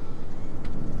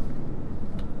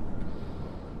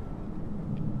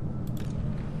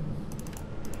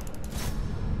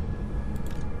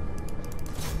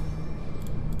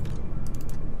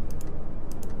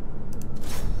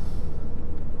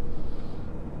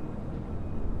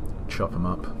 Chop them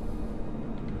up.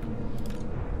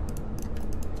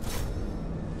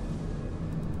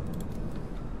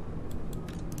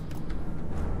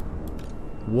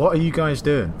 What are you guys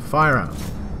doing? Fire at them.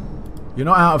 You're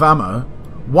not out of ammo.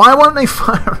 Why won't they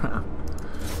fire at them?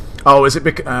 Oh, is it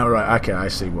because... Oh, right, okay, I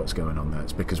see what's going on there.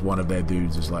 It's because one of their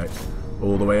dudes is, like,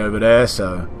 all the way over there,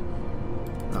 so...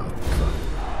 Oh, fuck.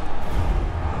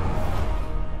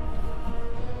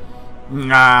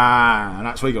 Nah,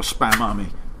 that's where your spam army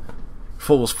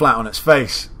falls flat on its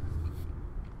face.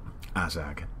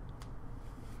 Azag.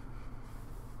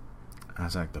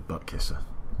 Azag the butt kisser.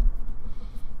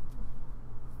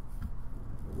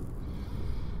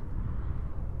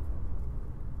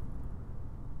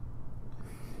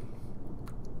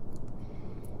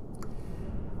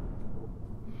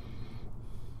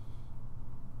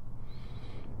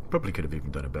 Probably could have even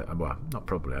done a bit. Well, not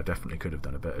probably. I definitely could have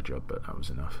done a better job, but that was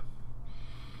enough.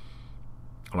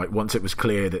 Like, once it was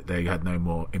clear that they had no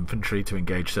more infantry to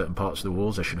engage certain parts of the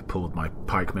walls, I should have pulled my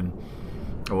pikemen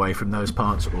away from those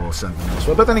parts or sent them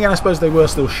elsewhere. But then again, I suppose they were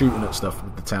still shooting at stuff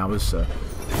with the towers, so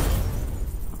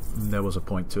there was a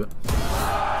point to it.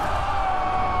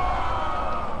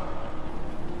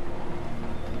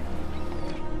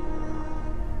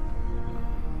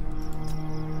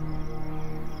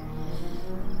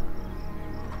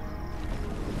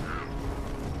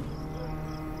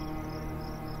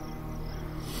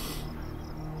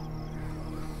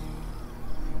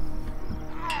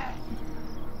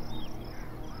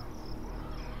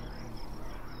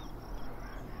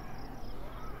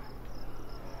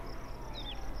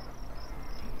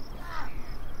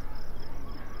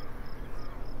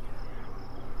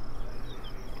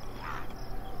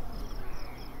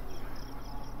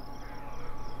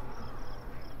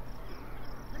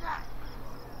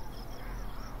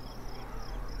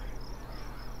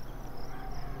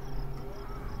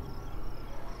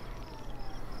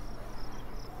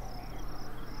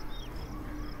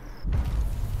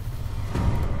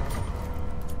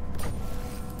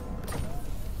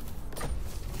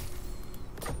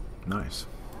 Nice.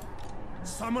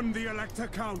 Summon the Elector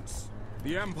Counts,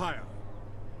 the Empire.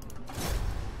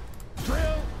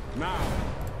 Drill now.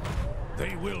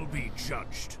 They will be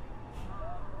judged.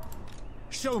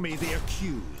 Show me the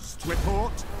accused.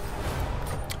 Report.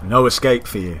 No escape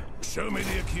for you. Show me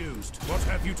the accused. What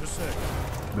have you to say?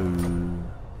 Boo.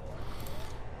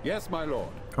 Yes, my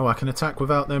lord. Oh, I can attack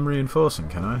without them reinforcing,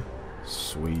 can I?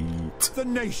 Sweet. The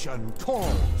nation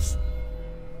calls.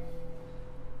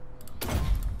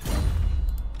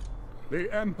 The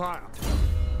Empire.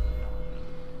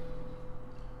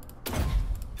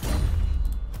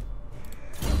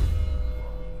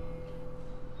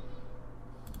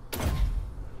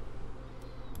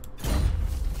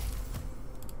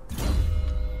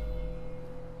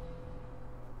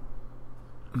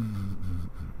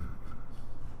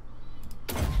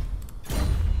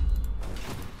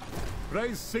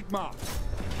 Raise Sigmar.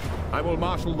 I will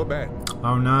marshal the band.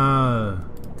 Oh no.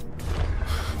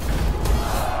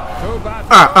 Go back.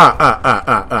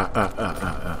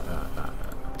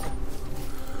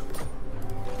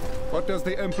 What does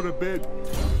the Emperor bid?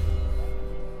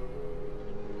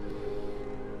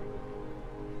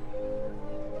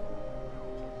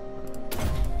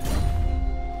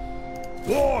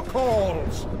 War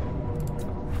calls.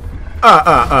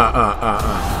 Onwards.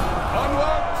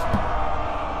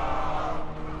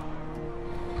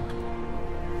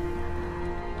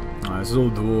 This is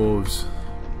all dwarves.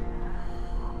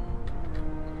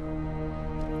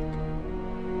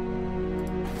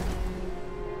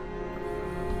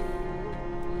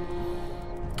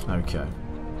 Okay.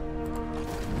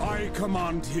 I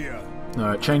command here.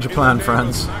 Alright, change of plan,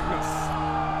 friends.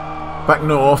 Back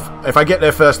north. If I get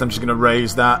there first, I'm just going to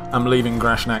raise that. I'm leaving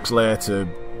Grashnak's lair to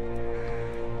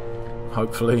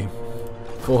hopefully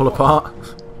fall apart.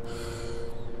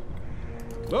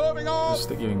 Moving on.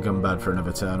 Stick you in Gumbad for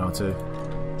another turn or two.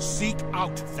 Seek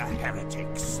out the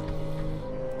heretics.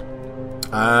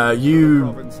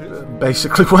 You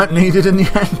basically weren't needed in the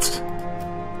end.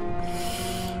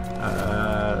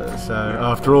 So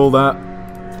after all that,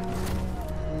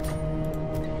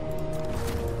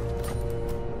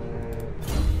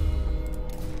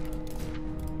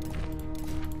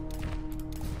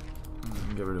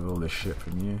 get rid of all this shit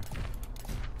from you.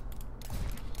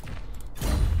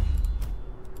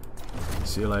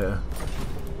 See you later.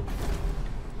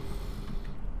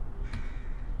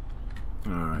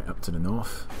 Alright, up to the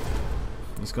north.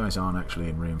 These guys aren't actually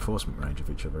in reinforcement range of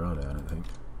each other, are they? I don't think.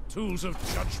 Tools of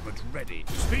judgment ready.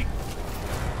 Speak.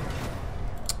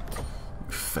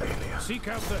 Failure. Seek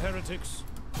out the heretics.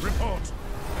 Report.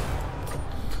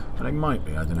 I think might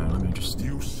be, I don't know, let me just...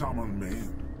 You summon me.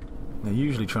 They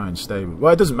usually try and stay with...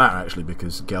 Well, it doesn't matter actually,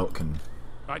 because Gelt can...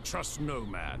 I trust no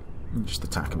man. just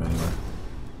attack him anyway.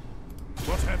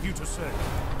 What have you to say?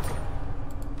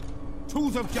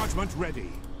 Tools of judgment ready.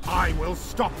 I will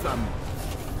stop them.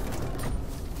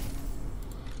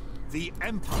 The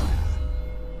Empire.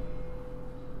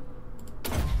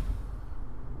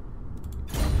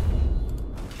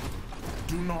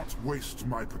 Do not waste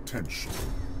my potential.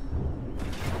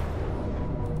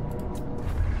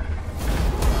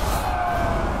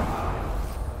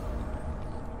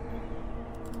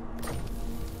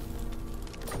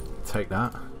 Take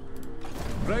that.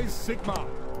 Raise Sigmar.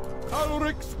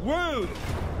 Ulric's will.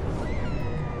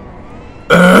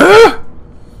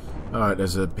 Alright,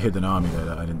 there's a hidden army there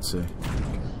that I didn't see.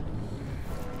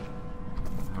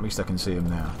 At least I can see him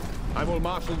now. I will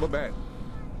marshal the men.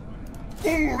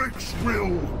 Ulrich's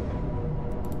will!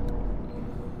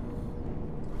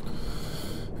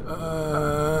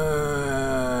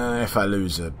 If I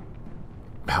lose a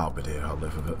halberdier, I'll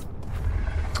live with it.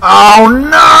 Oh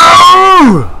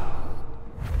no!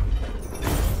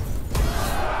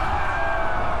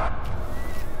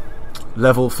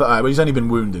 Level 5. Well, he's only been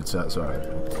wounded, so that's alright.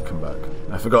 Come back.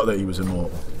 I forgot that he was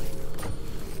immortal.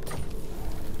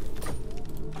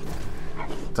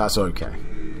 That's okay.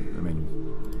 I mean,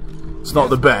 it's not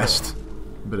the best,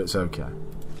 but it's okay.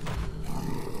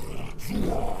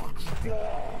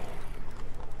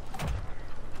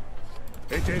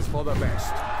 It is for the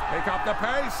best. Pick up the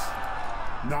pace.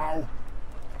 Now,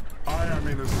 I am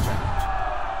in ascent.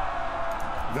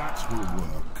 That will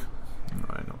work.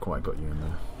 Alright, not quite got you in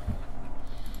there.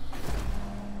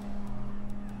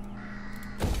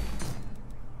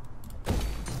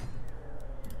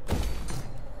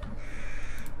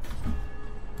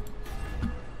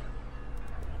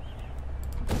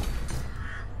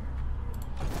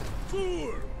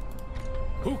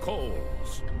 Who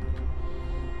calls?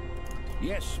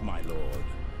 Yes, my lord.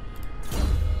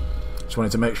 Just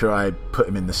wanted to make sure I put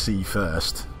him in the sea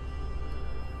first.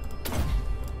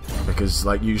 Because,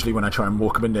 like, usually when I try and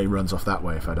walk him in, he runs off that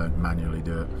way if I don't manually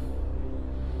do it.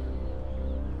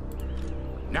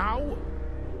 Now?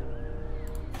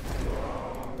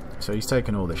 So he's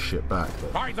taken all this shit back,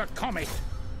 but By the comet!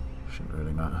 shouldn't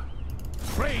really matter.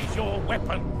 Raise your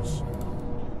weapons!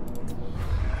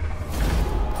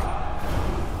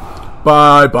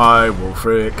 Bye bye,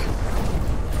 Wolfric.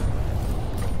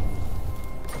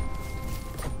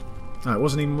 No, it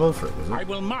wasn't even Wolfric, was it? I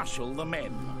will marshal the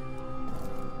men.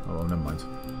 Oh, well, never mind.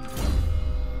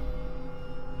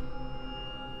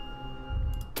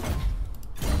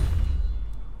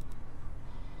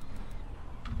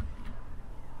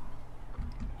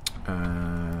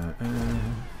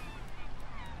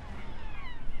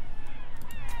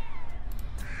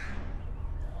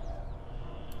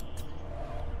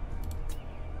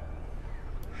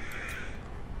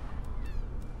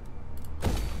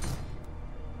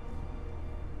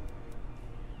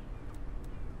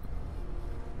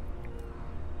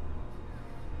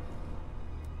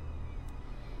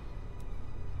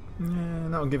 Yeah,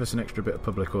 that'll give us an extra bit of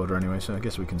public order anyway, so I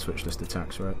guess we can switch this to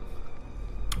tax, right?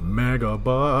 Mega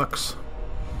bucks.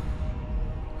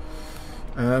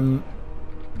 Who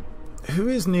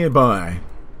is nearby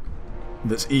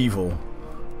that's evil,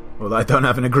 or that I don't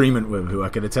have an agreement with, who I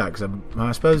could attack? 'Cause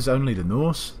I suppose only the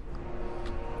Norse.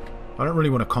 I don't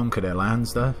really want to conquer their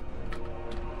lands, though.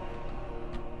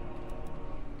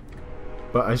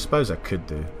 But I suppose I could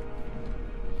do.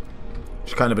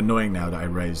 It's kind of annoying now that I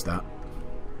raised that.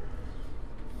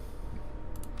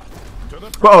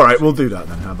 But alright, we'll do that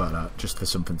then. How about that? Just for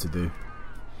something to do.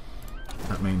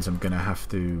 That means I'm going to have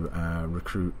to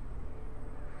recruit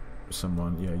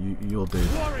someone. Yeah, you'll do.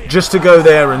 Just to go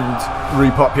there and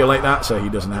repopulate that so he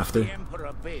doesn't have to.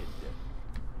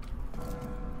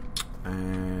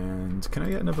 And can I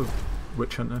get another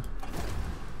witch hunter?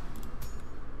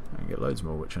 I can get loads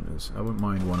more witch hunters. I wouldn't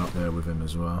mind one up there with him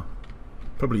as well.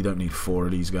 Probably don't need 4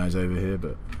 of these guys over here,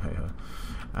 but hey ho.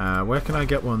 Where can I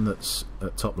get one that's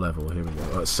at top level? Here we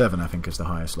go. 7, I think, is the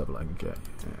highest level I can get.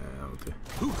 Yeah, I'll do.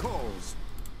 Who calls?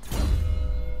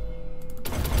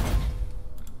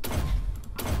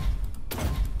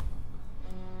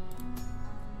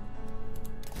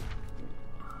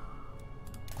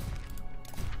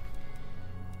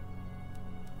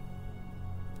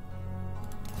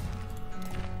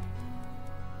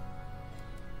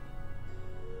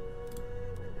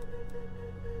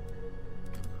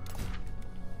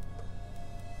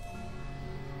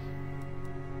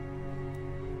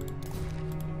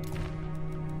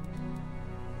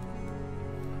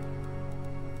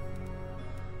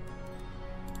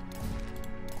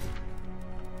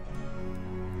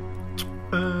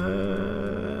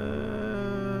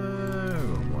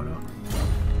 Why not?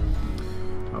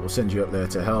 I will send you up there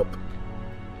to help.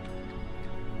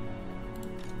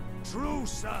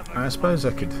 I suppose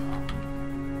I could.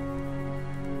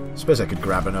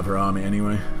 Grab another army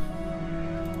anyway.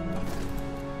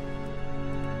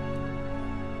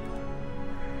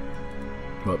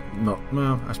 But not.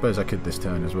 Well, I suppose I could this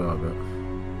turn as well, but.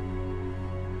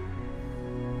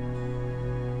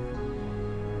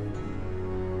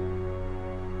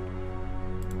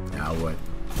 I'll wait.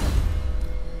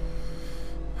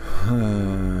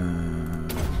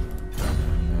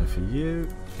 There for you.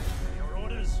 Your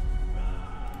orders.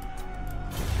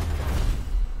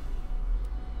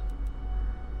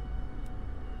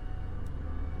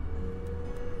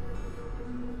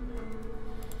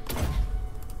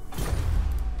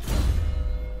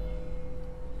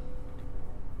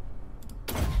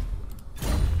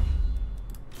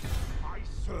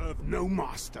 no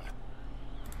master.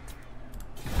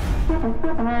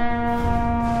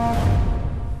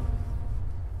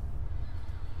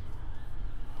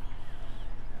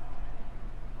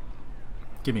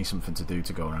 Give me something to do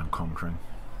to go around conquering.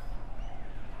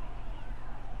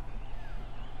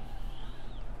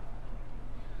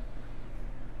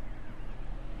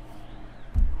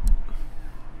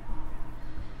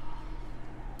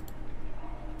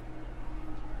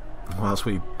 Whilst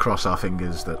we cross our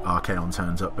fingers that Archaon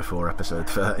turns up before episode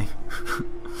 30.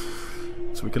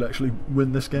 So we could actually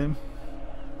win this game.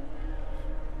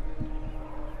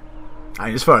 I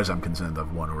mean, as far as I'm concerned,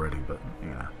 I've won already, but, you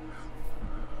know.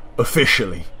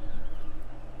 Officially.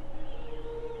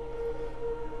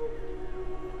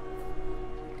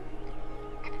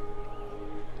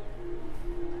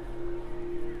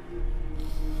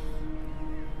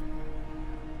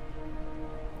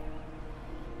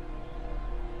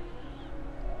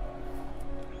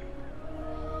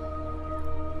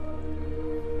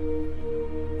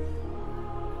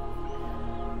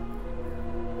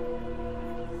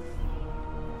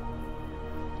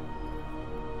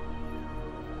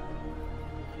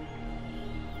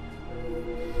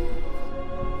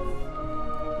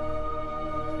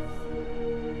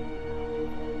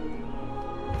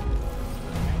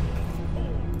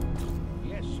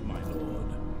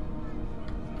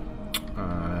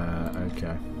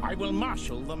 I will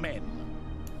marshal the men.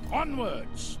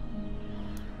 Onwards!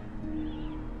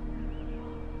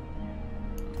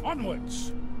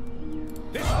 Onwards!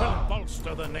 This will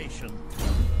bolster the nation.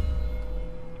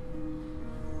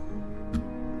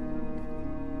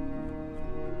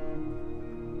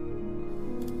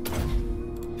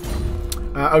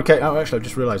 Okay, oh, actually, I've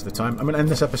just realised the time. I'm going to end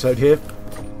this episode here.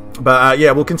 But,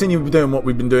 yeah, we'll continue doing what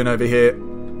we've been doing over here.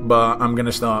 But I'm going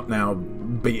to start now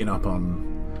beating up on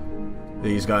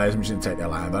these guys. I'm just going to take their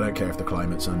land. I don't care if the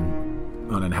climate's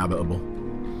uninhabitable.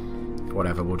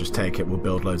 Whatever, we'll just take it. We'll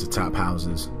build loads of tap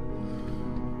houses.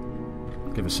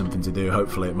 Give us something to do.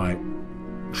 Hopefully it might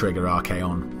trigger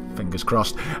Archaon. Fingers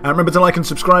crossed. Remember to like and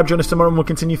subscribe. Join us tomorrow and we'll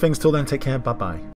continue things. Till then, take care. Bye-bye.